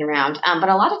was moving around. But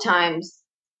a lot of times,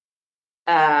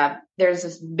 there's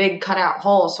this big cutout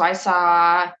hole. So I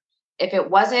saw, if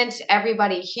it wasn't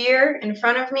everybody here in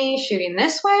front of me shooting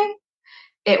this way,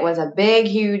 it was a big,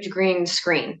 huge green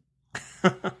screen.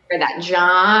 Where that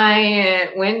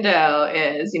giant window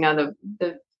is,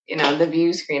 the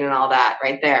view screen and all that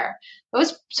right there. It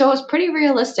was pretty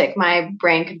realistic. My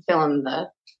brain could fill in the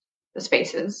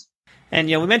spaces. And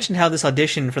we mentioned how this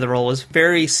audition for the role was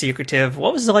very secretive.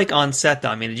 What was it like on set, though?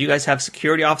 I mean, did you guys have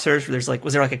security officers?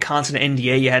 Was there like a constant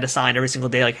NDA you had to sign every single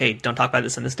day? Like, hey, don't talk about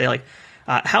this on this day. Like,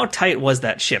 how tight was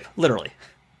that ship, literally?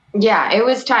 Yeah, it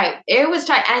was tight. It was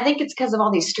tight. And I think it's because of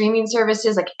all these streaming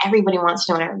services. Like, everybody wants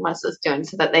to know what everyone else is doing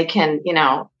so that they can,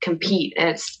 compete. And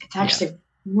it's actually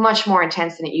much more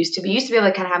intense than it used to be. It used to be able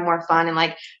to kind of have more fun and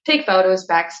like take photos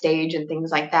backstage and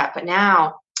things like that. But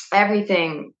now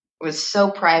everything was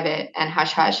so private and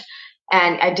hush hush.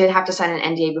 And I did have to sign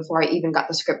an NDA before I even got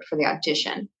the script for the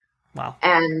audition. Wow.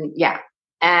 And yeah.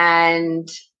 And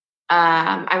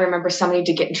I remember somebody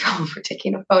did get in trouble for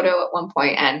taking a photo at one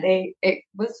point, and it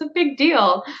was a big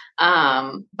deal.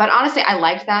 But honestly, I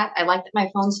liked that. I liked that my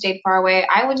phone stayed far away.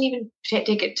 I wouldn't even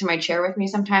take it to my chair with me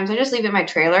sometimes. I just leave it in my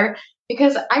trailer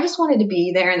because I just wanted to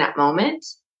be there in that moment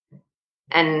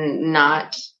and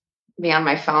not be on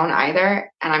my phone either.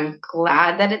 And I'm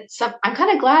glad that I'm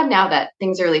kind of glad now that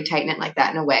things are really tight knit like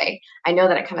that in a way. I know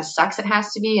that it kind of sucks it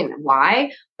has to be and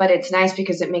why, but it's nice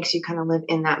because it makes you kind of live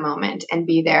in that moment and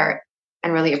be there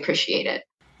and really appreciate it.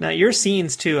 Now, your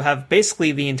scenes, too, have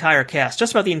basically the entire cast.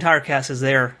 Just about the entire cast is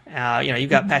there. You've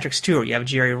got Patrick Stewart, you have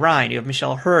Jerry Ryan, you have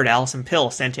Michelle Hurd, Alison Pill,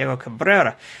 Santiago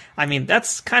Cabrera. I mean,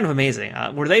 that's kind of amazing.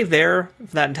 Were they there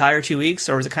for that entire 2 weeks,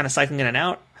 or was it kind of cycling in and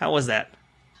out? How was that?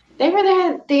 They were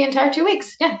there the entire 2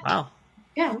 weeks. Yeah. Wow.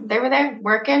 Yeah, they were there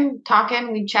working,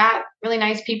 talking. We'd chat. Really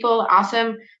nice people.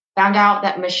 Awesome. Found out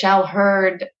that Michelle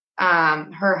Hurd,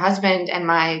 her husband and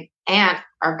my aunt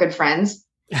are good friends.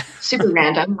 Super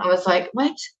random. I was like,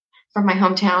 what? From my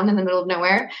hometown in the middle of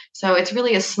nowhere. So it's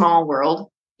really a small world.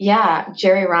 Yeah.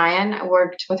 Jerry Ryan, I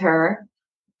worked with her,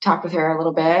 talked with her a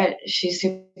little bit. She's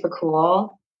super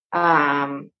cool.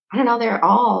 I don't know. They're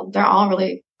all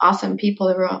really awesome people.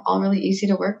 They were all really easy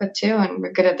to work with too. And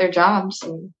were good at their jobs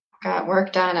and got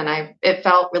work done. And it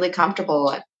felt really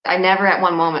comfortable. I never at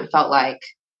one moment felt like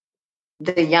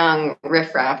the young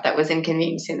riffraff that was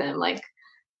inconveniencing them. Like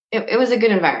it was a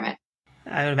good environment.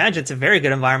 I would imagine it's a very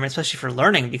good environment, especially for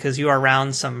learning, because you are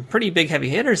around some pretty big heavy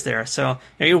hitters there. So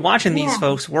you're watching these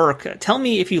folks work. Tell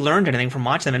me if you learned anything from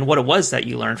watching them and what it was that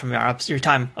you learned from your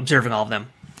time observing all of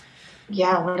them.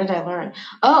 Yeah, what did I learn?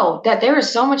 Oh, that there is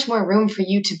so much more room for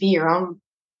you to be your own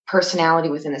personality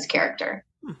within this character.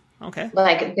 Okay.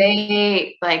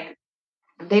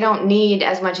 They don't need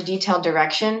as much detailed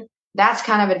direction. That's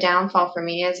kind of a downfall for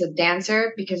me as a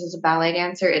dancer, because as a ballet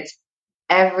dancer, it's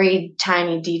every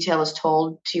tiny detail is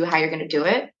told to you how you're going to do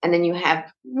it. And then you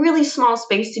have really small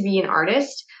space to be an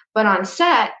artist. But on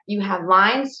set, you have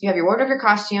lines, you have your order of your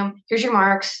costume, here's your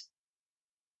marks.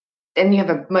 Then you have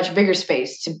a much bigger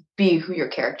space to be who your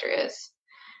character is.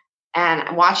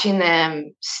 And watching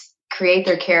them create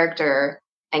their character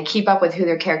and keep up with who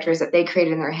their character is that they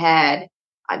created in their head,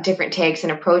 different takes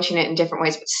and approaching it in different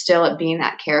ways, but still it being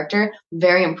that character,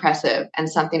 very impressive. And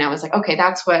something I was like, okay,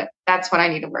 that's what I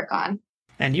need to work on.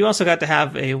 And you also got to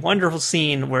have a wonderful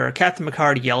scene where Captain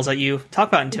Picard yells at you. Talk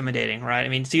about intimidating, right? I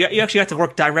mean, so you actually got to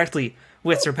work directly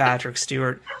with Sir Patrick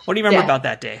Stewart. What do you remember about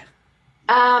that day?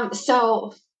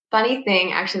 So funny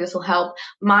thing, actually, this will help.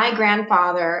 My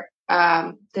grandfather,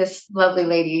 this lovely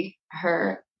lady,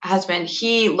 her husband,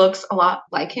 he looks a lot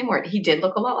like him, or he did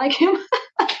look a lot like him,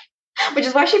 which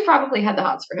is why she probably had the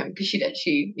hots for him, because she did.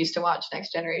 She used to watch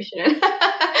Next Generation.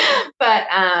 But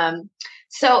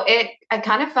so I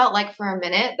kind of felt like for a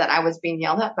minute that I was being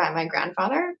yelled at by my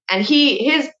grandfather, and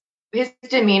his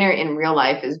demeanor in real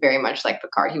life is very much like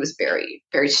Picard. He was very,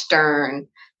 very stern,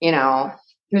 he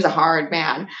was a hard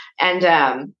man.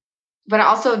 And, but it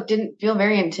also didn't feel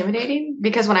very intimidating,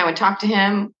 because when I would talk to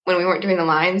him, when we weren't doing the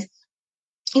lines,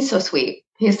 he's so sweet.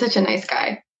 He's such a nice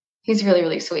guy. He's really,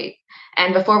 really sweet.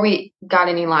 And before we got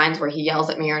any lines where he yells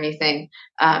at me or anything,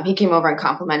 he came over and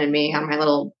complimented me on my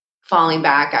little falling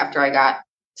back after I got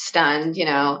stunned,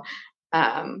 so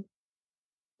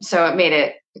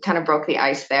it kind of broke the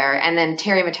ice there. And then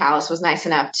Terry Metalis was nice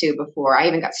enough to, before I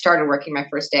even got started working my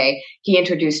first day, he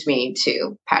introduced me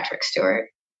to Patrick Stewart.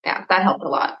 Yeah, that helped a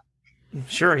lot.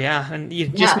 Sure, yeah. And you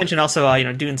just mentioned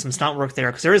also, doing some stunt work there,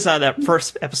 because there is that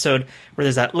first episode where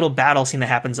there's that little battle scene that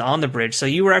happens on the bridge. So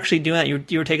you were actually doing that.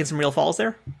 You were taking some real falls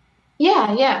there?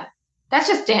 Yeah. That's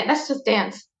just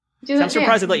dance. I'm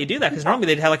surprised they'd let you do that, because normally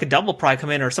they'd have like a double probably come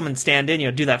in or someone stand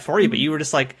in, do that for you. But you were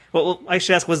just like, well, I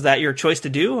should ask, was that your choice to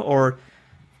do, or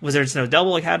was there just no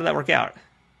double? Like, how did that work out?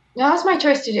 No, that was my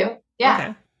choice to do. Yeah.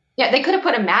 Okay. Yeah, they could have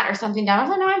put a mat or something down. I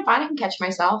was like, no, I'm fine. I can catch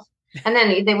myself. And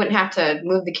then they wouldn't have to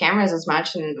move the cameras as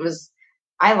much. And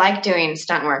I like doing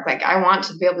stunt work. Like, I want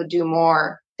to be able to do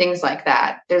more things like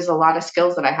that. There's a lot of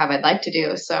skills that I have I'd like to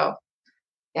do. So,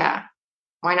 yeah,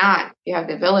 why not? You have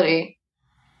the ability.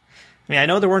 I mean, I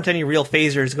know there weren't any real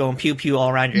phasers going pew-pew all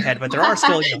around your head, but there are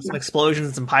still some explosions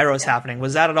and some pyros happening.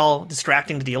 Was that at all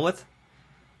distracting to deal with?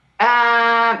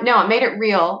 No, it made it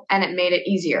real, and it made it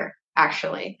easier,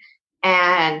 actually.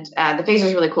 And the phaser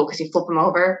is really cool because you flip them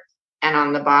over, and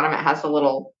on the bottom it has the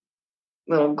little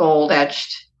gold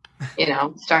etched,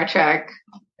 Star Trek.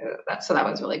 So that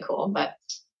was really cool. But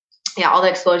yeah, all the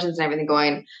explosions and everything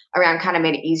going around kind of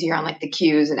made it easier on like the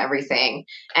cues and everything.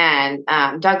 And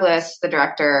Douglas, the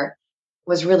director,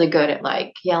 was really good at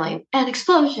like yelling, an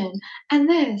explosion, and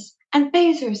this, and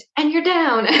phasers, and you're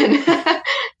down. And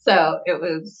so it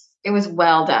was It was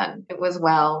well done. It was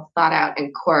well thought out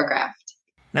and choreographed.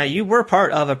 Now, you were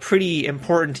part of a pretty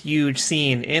important, huge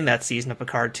scene in that season of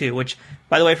Picard, too, which,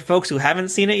 by the way, for folks who haven't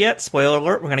seen it yet, spoiler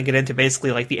alert, we're going to get into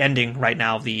basically like the ending right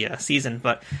now of the season.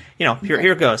 But,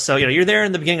 here it goes. So, you're there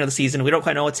in the beginning of the season. We don't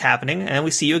quite know what's happening. And then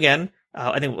we see you again.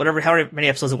 I think however many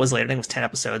episodes it was later, I think it was 10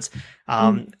 episodes.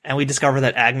 And we discover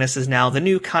that Agnes is now the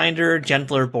new, kinder,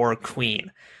 gentler Borg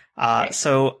queen.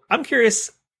 So I'm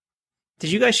curious,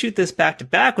 did you guys shoot this back to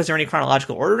back? Was there any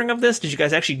chronological ordering of this? Did you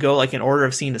guys actually go like in order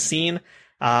of scene to scene?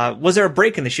 Was there a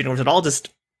break in the shooting, or was it all just,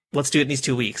 let's do it in these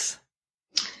 2 weeks?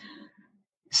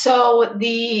 So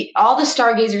all the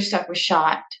Stargazer stuff was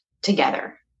shot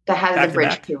together. That has Back the to bridge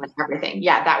back? crew and everything.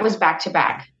 Yeah, that was back to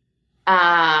back.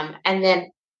 And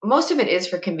then most of it is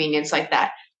for convenience like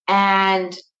that.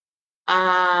 And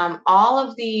all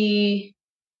of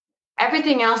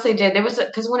everything else they did, there was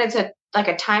because when it's like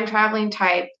a time traveling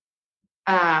type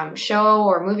show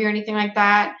or movie or anything like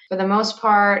that, for the most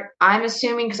part, I'm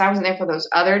assuming, because I wasn't there for those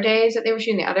other days that they were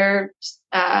shooting the other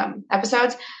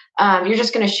episodes, you're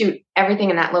just going to shoot everything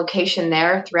in that location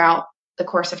there throughout the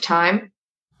course of time,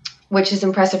 which is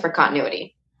impressive for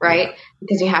continuity, right? Yeah.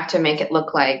 Because you have to make it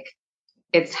look like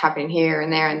it's happening here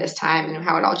and there and this time and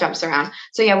how it all jumps around.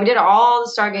 So yeah, we did all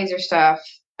the Stargazer stuff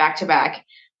back to back.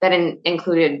 That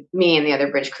included me and the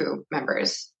other bridge crew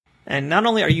members. And not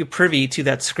only are you privy to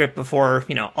that script before,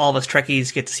 all of us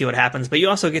Trekkies get to see what happens, but you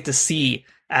also get to see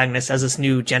Agnes as this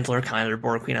new, gentler, kinder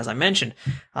Borg queen, as I mentioned.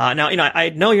 Now, I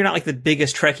know you're not like the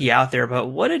biggest Trekkie out there, but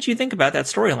what did you think about that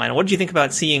storyline? What did you think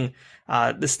about seeing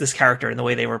this character and the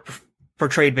way they were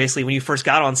portrayed, basically, when you first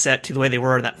got on set to the way they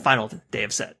were on that final day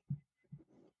of set?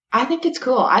 I think it's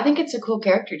cool. I think it's a cool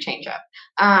character change up.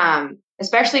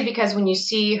 Especially because when you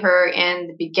see her in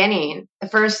the beginning, the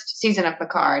first season of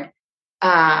Picard,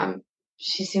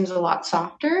 she seems a lot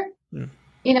softer.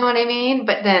 You know what I mean?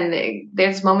 But then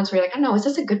there's moments where you're like, I don't know, is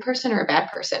this a good person or a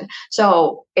bad person?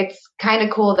 So it's kind of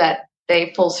cool that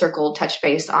they full circle touch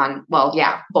base on, well,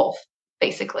 yeah, both,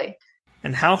 basically.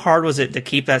 And how hard was it to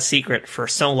keep that secret for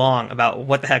so long about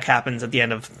what the heck happens at the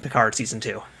end of Picard season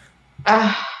 2?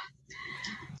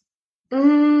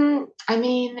 I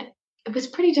mean, it was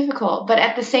pretty difficult, but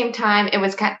at the same time, it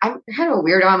was I'm kind of a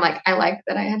weirdo. I'm like, I like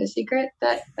that I had a secret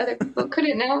that other people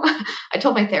couldn't know. I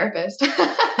told my therapist.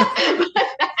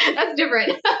 That's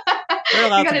different. We're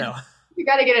allowed to know. You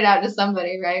got to get it out to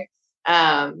somebody, right?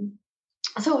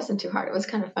 So it wasn't too hard. It was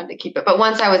kind of fun to keep it. But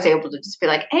once I was able to just be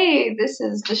like, hey, this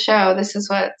is the show. This is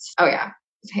oh yeah, it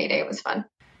was heyday. It was fun.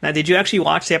 Now, did you actually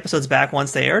watch the episodes back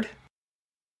once they aired?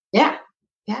 Yeah.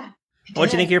 What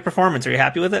did you think of your performance? Are you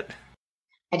happy with it?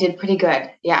 I did pretty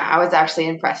good. Yeah, I was actually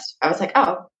impressed. I was like,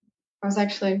 I was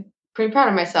actually pretty proud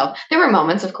of myself. There were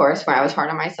moments, of course, where I was hard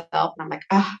on myself, and I'm like,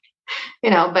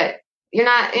 but you're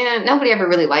not, nobody ever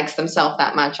really likes themselves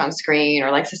that much on screen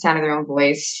or likes the sound of their own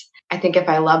voice. I think if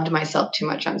I loved myself too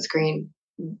much on screen,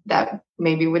 that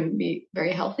maybe wouldn't be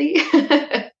very healthy.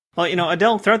 Well,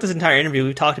 Adele, throughout this entire interview,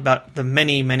 we've talked about the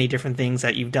many, many different things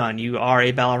that you've done. You are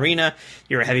a ballerina.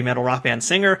 You're a heavy metal rock band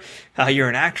singer. You're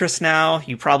an actress now.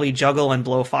 You probably juggle and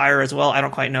blow fire as well. I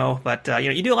don't quite know, but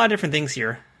you do a lot of different things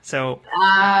here. So,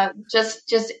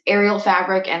 just aerial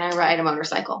fabric, and I ride a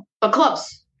motorcycle, but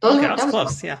close. That was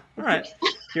close. Yeah. All right.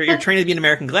 You're trained to be an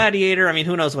American Gladiator. I mean,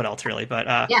 who knows what else, really?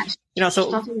 But yeah.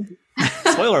 So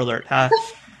spoiler alert.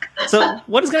 So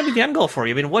what is going to be the end goal for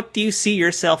you? I mean, what do you see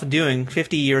yourself doing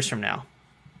 50 years from now?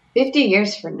 50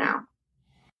 years from now.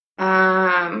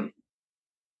 I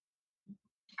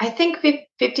think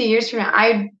 50 years from now,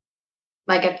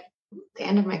 at the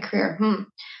end of my career,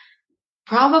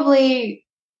 probably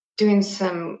doing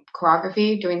some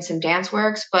choreography, doing some dance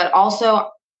works, but also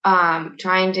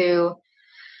trying to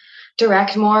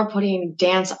direct more, putting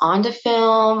dance onto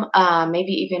film,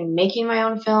 maybe even making my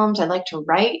own films. I'd like to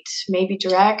write, maybe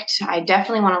direct. I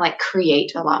definitely want to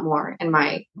create a lot more in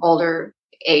my older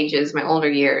ages, my older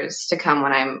years to come,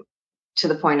 when I'm to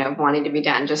the point of wanting to be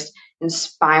done, just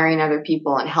inspiring other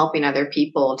people and helping other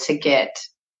people to get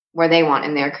where they want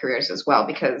in their careers as well,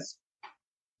 because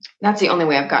that's the only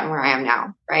way I've gotten where I am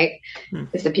now, right?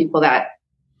 Is the people that,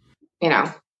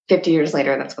 50 years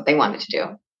later, that's what they wanted to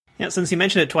do. Yeah, since you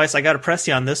mentioned it twice, I got to press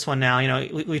you on this one now.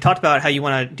 We talked about how you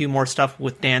want to do more stuff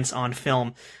with dance on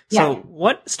film. So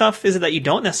what stuff is it that you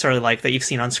don't necessarily like that you've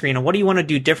seen on screen? And what do you want to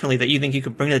do differently that you think you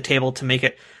could bring to the table to make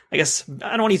it, I guess,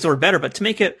 I don't want to use the word better, but to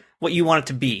make it what you want it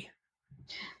to be?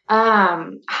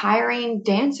 Hiring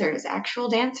dancers, actual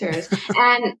dancers,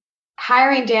 and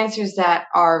hiring dancers that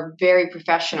are very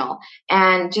professional,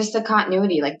 and just the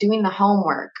continuity, doing the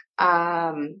homework.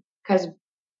 Because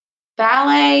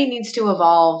ballet needs to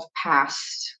evolve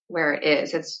past where it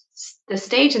is. It's the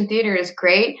stage and theater is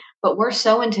great, but we're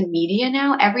so into media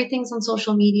now. Everything's on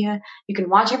social media. You can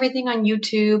watch everything on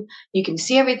YouTube. You can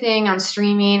see everything on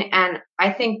streaming. And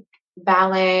I think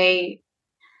ballet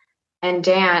and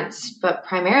dance, but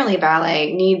primarily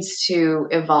ballet, needs to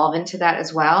evolve into that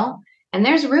as well. And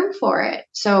there's room for it.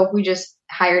 So if we just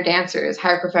hire dancers,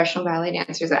 hire professional ballet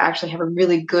dancers that actually have a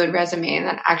really good resume and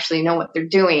that actually know what they're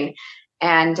doing,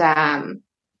 and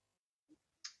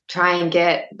try and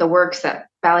get the works that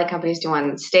ballet companies do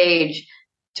on stage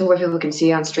to where people can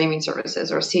see it on streaming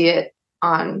services or see it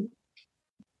on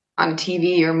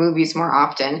TV or movies more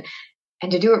often,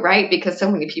 and to do it right, because so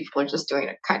many people are just doing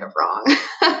it kind of wrong.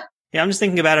 Yeah, I'm just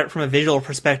thinking about it from a visual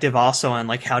perspective also, and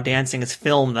like how dancing is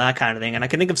filmed, that kind of thing. And I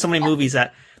can think of so many movies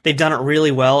that they've done it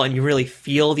really well, and you really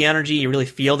feel the energy, you really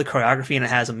feel the choreography, and it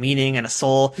has a meaning and a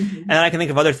soul. Mm-hmm. And then I can think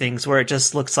of other things where it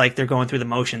just looks like they're going through the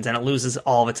motions, and it loses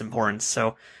all of its importance.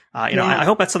 So, I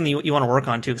hope that's something you want to work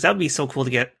on too, because that would be so cool to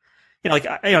get.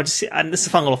 This is a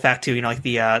fun little fact too. Like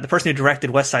the person who directed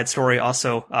West Side Story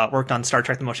also worked on Star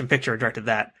Trek: The Motion Picture, directed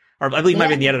that. Or I believe he might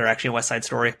be the editor actually of West Side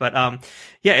Story. But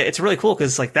it's really cool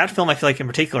because like that film, I feel like in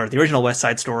particular, the original West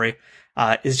Side Story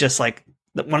is just like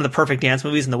one of the perfect dance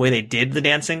movies, and the way they did the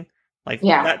dancing, like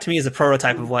that to me is a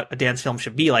prototype of what a dance film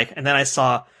should be like. And then I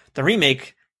saw the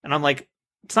remake, and I'm like,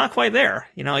 it's not quite there.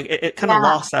 Like it kind of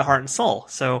lost that heart and soul.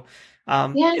 So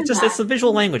it's the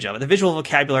visual language of it, the visual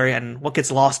vocabulary, and what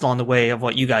gets lost along the way of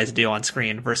what you guys do on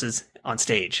screen versus on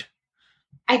stage.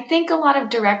 I think a lot of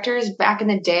directors back in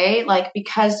the day, like,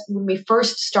 because when we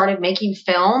first started making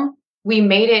film, we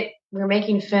were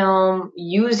making film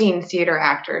using theater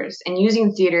actors and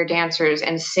using theater dancers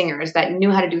and singers that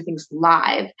knew how to do things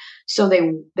live. So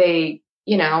they,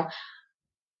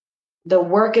 the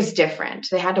work is different.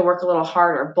 They had to work a little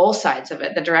harder, both sides of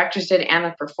it. The directors did and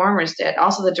the performers did.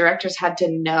 Also, the directors had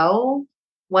to know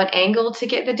what angle to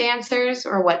get the dancers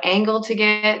or what angle to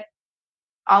get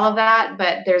all of that,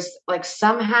 but there's like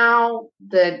somehow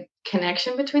the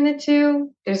connection between the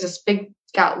two, there's this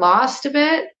got lost a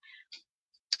bit.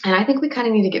 And I think we kind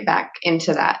of need to get back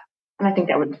into that. And I think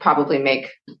that would probably make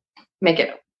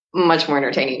it much more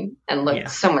entertaining and look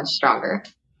so much stronger.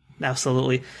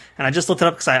 Absolutely. And I just looked it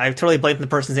up because I totally blamed the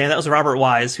person's name. That was Robert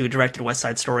Wise, who directed West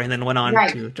Side Story and then went on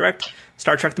to direct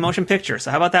Star Trek: The Motion Picture.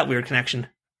 So how about that weird connection?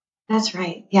 That's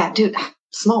right. Yeah, dude,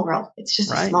 small world. It's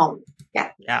just a small world.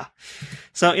 Yeah.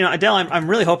 So, Adele, I'm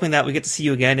really hoping that we get to see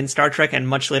you again in Star Trek and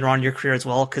much later on in your career as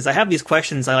well, because I have these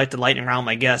questions I like to lighten around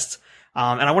my guests.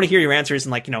 And I want to hear your answers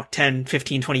in 10,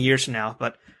 15, 20 years from now.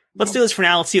 But let's do this for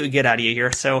now. Let's see what we get out of you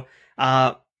here. So,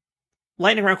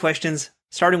 lightning round questions,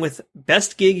 starting with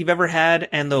best gig you've ever had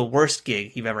and the worst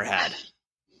gig you've ever had.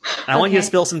 And I want you to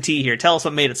spill some tea here. Tell us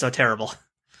what made it so terrible.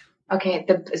 Okay.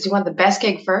 Do you want the best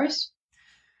gig first?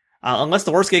 Unless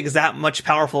the worst gig is that much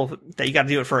powerful that you got to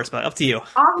do it first, but up to you.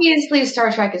 Obviously,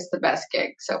 Star Trek is the best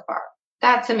gig so far.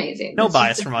 That's amazing. No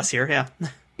bias from us here, yeah.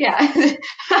 Yeah.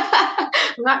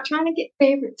 I'm not trying to get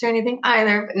favorites or anything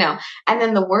either, but no. And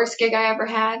then the worst gig I ever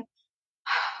had,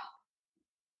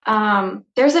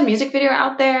 there's a music video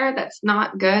out there that's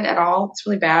not good at all. It's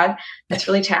really bad. It's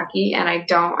really tacky, and I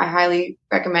highly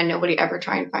recommend nobody ever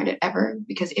try and find it ever,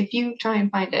 because if you try and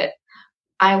find it,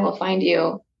 I will find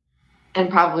you and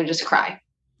probably just cry.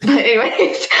 But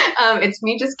anyways, it's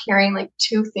me just carrying like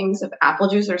 2 things of apple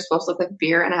juice that are supposed to look like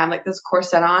beer, and I have like this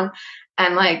corset on,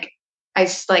 and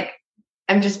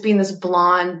I'm just being this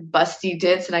blonde busty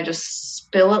ditz, and I just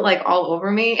spill it like all over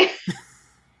me. And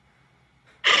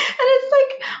it's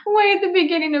like way at the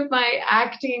beginning of my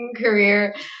acting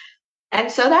career.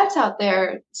 And so that's out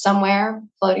there somewhere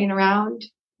floating around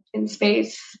in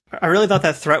space. I really thought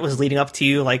that threat was leading up to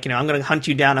you, I'm going to hunt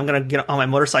you down, I'm going to get on my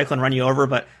motorcycle and run you over,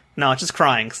 but no, it's just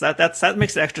crying. So that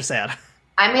makes it extra sad.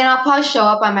 I mean, I'll probably show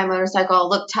up on my motorcycle, I'll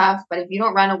look tough, but if you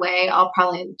don't run away, I'll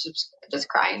probably just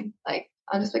crying.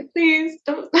 I'll just please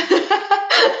don't.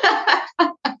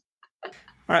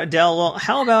 All right, Adele, well,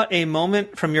 how about a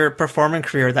moment from your performing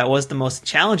career that was the most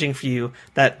challenging for you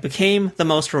that became the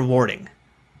most rewarding?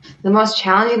 The most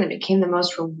challenging that became the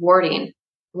most rewarding.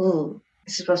 Ooh.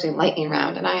 This is supposed to be lightning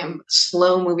round, and I am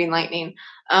slow-moving lightning.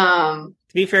 To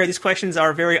be fair, these questions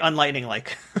are very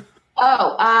unlightning-like.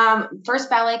 First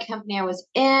ballet company I was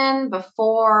in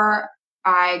before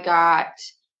I got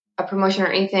a promotion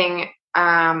or anything,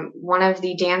 one of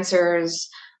the dancers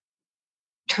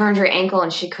turned her ankle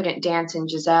and she couldn't dance in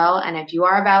Giselle. And if you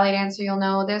are a ballet dancer, you'll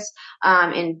know this.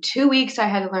 In 2 weeks, I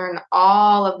had to learn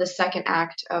all of the second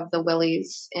act of the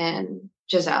Willies in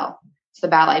Giselle. The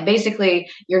ballet.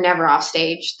 Basically, you're never off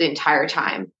stage the entire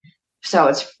time. So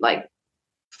it's like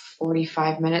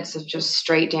 45 minutes of just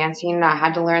straight dancing. I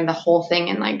had to learn the whole thing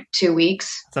in like 2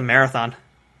 weeks. It's a marathon.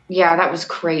 Yeah, that was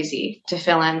crazy to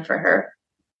fill in for her.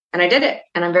 And I did it,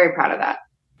 and I'm very proud of that.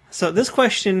 So this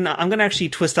question, I'm going to actually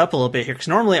twist up a little bit here, because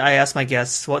normally I ask my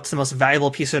guests, what's the most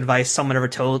valuable piece of advice someone ever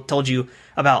told you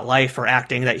about life or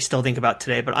acting that you still think about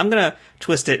today? But I'm going to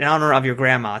twist it in honor of your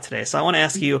grandma today. So I want to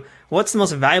ask you, what's the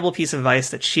most valuable piece of advice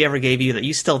that she ever gave you that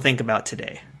you still think about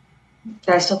today?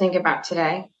 That I still think about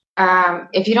today?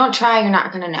 If you don't try, you're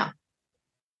not going to know.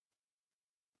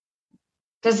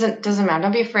 Doesn't matter.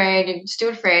 Don't be afraid. You're just too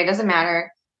afraid. Doesn't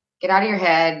matter. Get out of your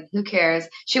head. Who cares?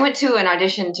 She went to an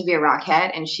audition to be a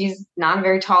Rockette, and she's not a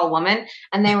very tall woman.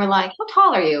 And they were like, how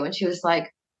tall are you? And she was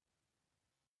like,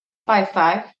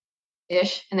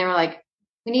 5'5"-ish. And they were like,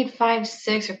 we need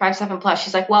 5'6" or 5'7" plus.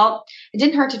 She's like, well, it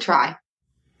didn't hurt to try,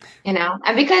 you know?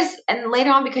 And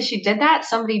later on, because she did that,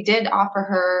 somebody did offer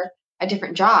her a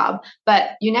different job,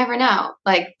 but you never know.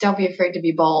 Like, don't be afraid to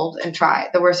be bold and try.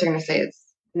 The worst they're going to say is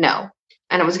no.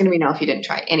 And it was going to be no if you didn't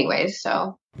try anyways,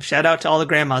 so. Shout out to all the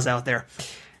grandmas out there.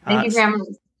 Thank you,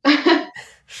 grandmas.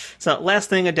 So last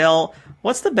thing, Adele,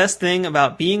 what's the best thing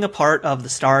about being a part of the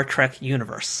Star Trek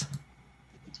universe?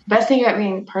 Best thing about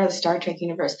being part of the Star Trek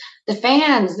universe. The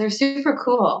fans, they're super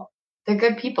cool. They're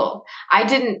good people. I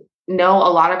didn't know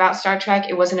a lot about Star Trek.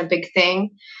 It wasn't a big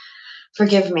thing.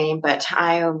 Forgive me, but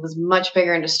I was much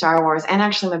bigger into Star Wars, and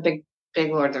actually I'm a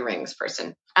big Lord of the Rings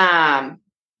person.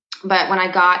 But when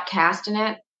I got cast in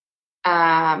it,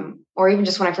 or even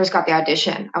just when I first got the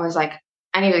audition, I was like,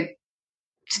 I need to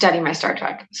study my Star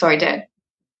Trek. So I did,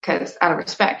 because out of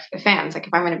respect for fans, like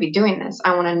if I'm going to be doing this,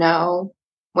 I want to know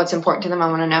what's important to them. I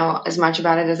want to know as much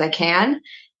about it as I can,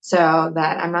 so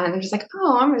that I'm not just like,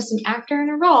 oh, I'm just an actor in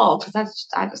a role, because I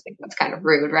just think that's kind of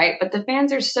rude, right? But the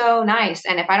fans are so nice,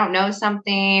 and if I don't know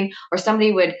something, or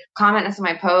somebody would comment on some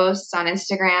of my posts on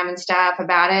Instagram and stuff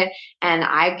about it, and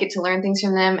I get to learn things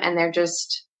from them, and they're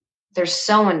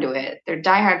so into it. They're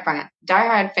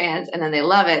diehard fans, and then they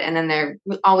love it, and then they're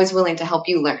always willing to help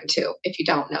you learn too if you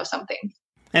don't know something.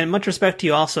 And much respect to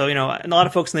you also, and a lot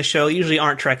of folks in the show usually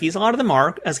aren't Trekkies. A lot of them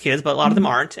are as kids, but a lot of them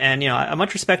aren't. And,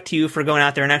 much respect to you for going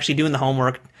out there and actually doing the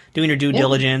homework, doing your due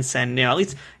diligence, and, at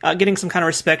least getting some kind of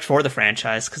respect for the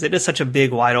franchise, because it is such a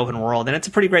big, wide open world, and it's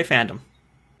a pretty great fandom.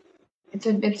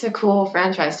 It's a cool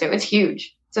franchise too. It's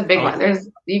huge. It's a big one.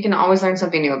 You can always learn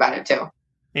something new about it too.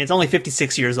 And it's only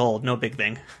 56 years old. No big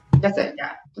thing. That's it.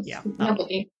 Yeah. No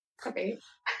biggie. Okay.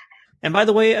 And by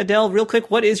the way, Adele, real quick,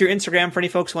 what is your Instagram for any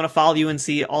folks who want to follow you and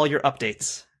see all your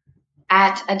updates?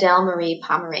 At Adele Marie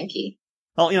Pomerenke.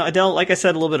 Well, Adele, like I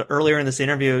said a little bit earlier in this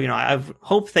interview, I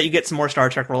hope that you get some more Star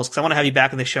Trek roles, because I want to have you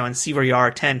back on the show and see where you are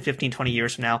 10, 15, 20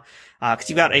 years from now, because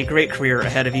you've got a great career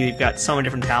ahead of you. You've got so many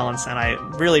different talents, and I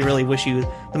really, really wish you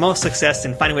the most success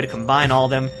in finding a way to combine all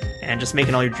of them and just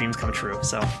making all your dreams come true.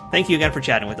 So thank you again for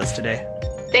chatting with us today.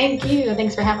 Thank you.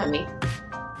 Thanks for having me.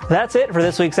 That's it for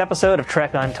this week's episode of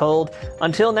Trek Untold.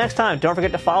 Until next time, don't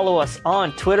forget to follow us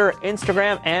on Twitter,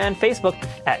 Instagram, and Facebook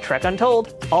at Trek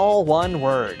Untold, all one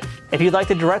word. If you'd like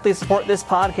to directly support this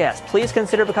podcast, please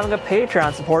consider becoming a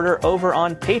Patreon supporter over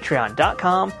on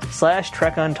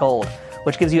patreon.com/TrekUntold,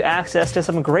 which gives you access to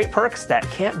some great perks that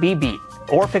can't be beat.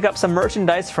 Or pick up some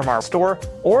merchandise from our store,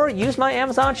 or use my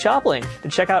Amazon shop link to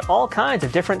check out all kinds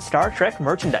of different Star Trek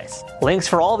merchandise. Links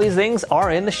for all these things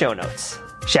are in the show notes.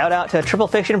 Shout out to Triple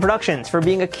Fiction Productions for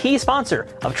being a key sponsor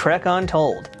of Trek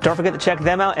Untold. Don't forget to check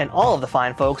them out and all of the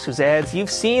fine folks whose ads you've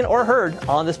seen or heard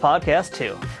on this podcast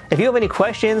too. If you have any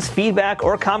questions, feedback,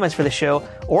 or comments for the show,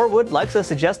 or would like to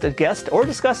suggest a guest or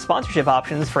discuss sponsorship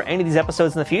options for any of these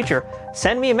episodes in the future,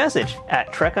 send me a message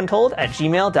at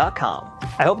trekuntold@gmail.com.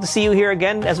 I hope to see you here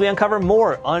again as we uncover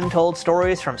more untold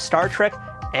stories from Star Trek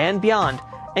and beyond,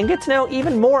 and get to know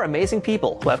even more amazing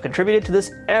people who have contributed to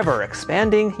this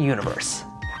ever-expanding universe.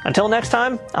 Until next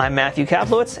time, I'm Matthew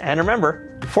Kaplowitz, and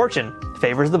remember, fortune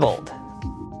favors the bold.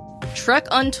 Trek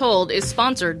Untold is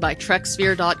sponsored by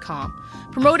TrekSphere.com,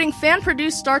 promoting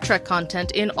fan-produced Star Trek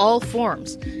content in all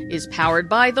forms, is powered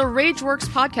by the RageWorks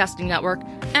podcasting network,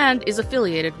 and is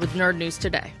affiliated with Nerd News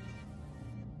Today.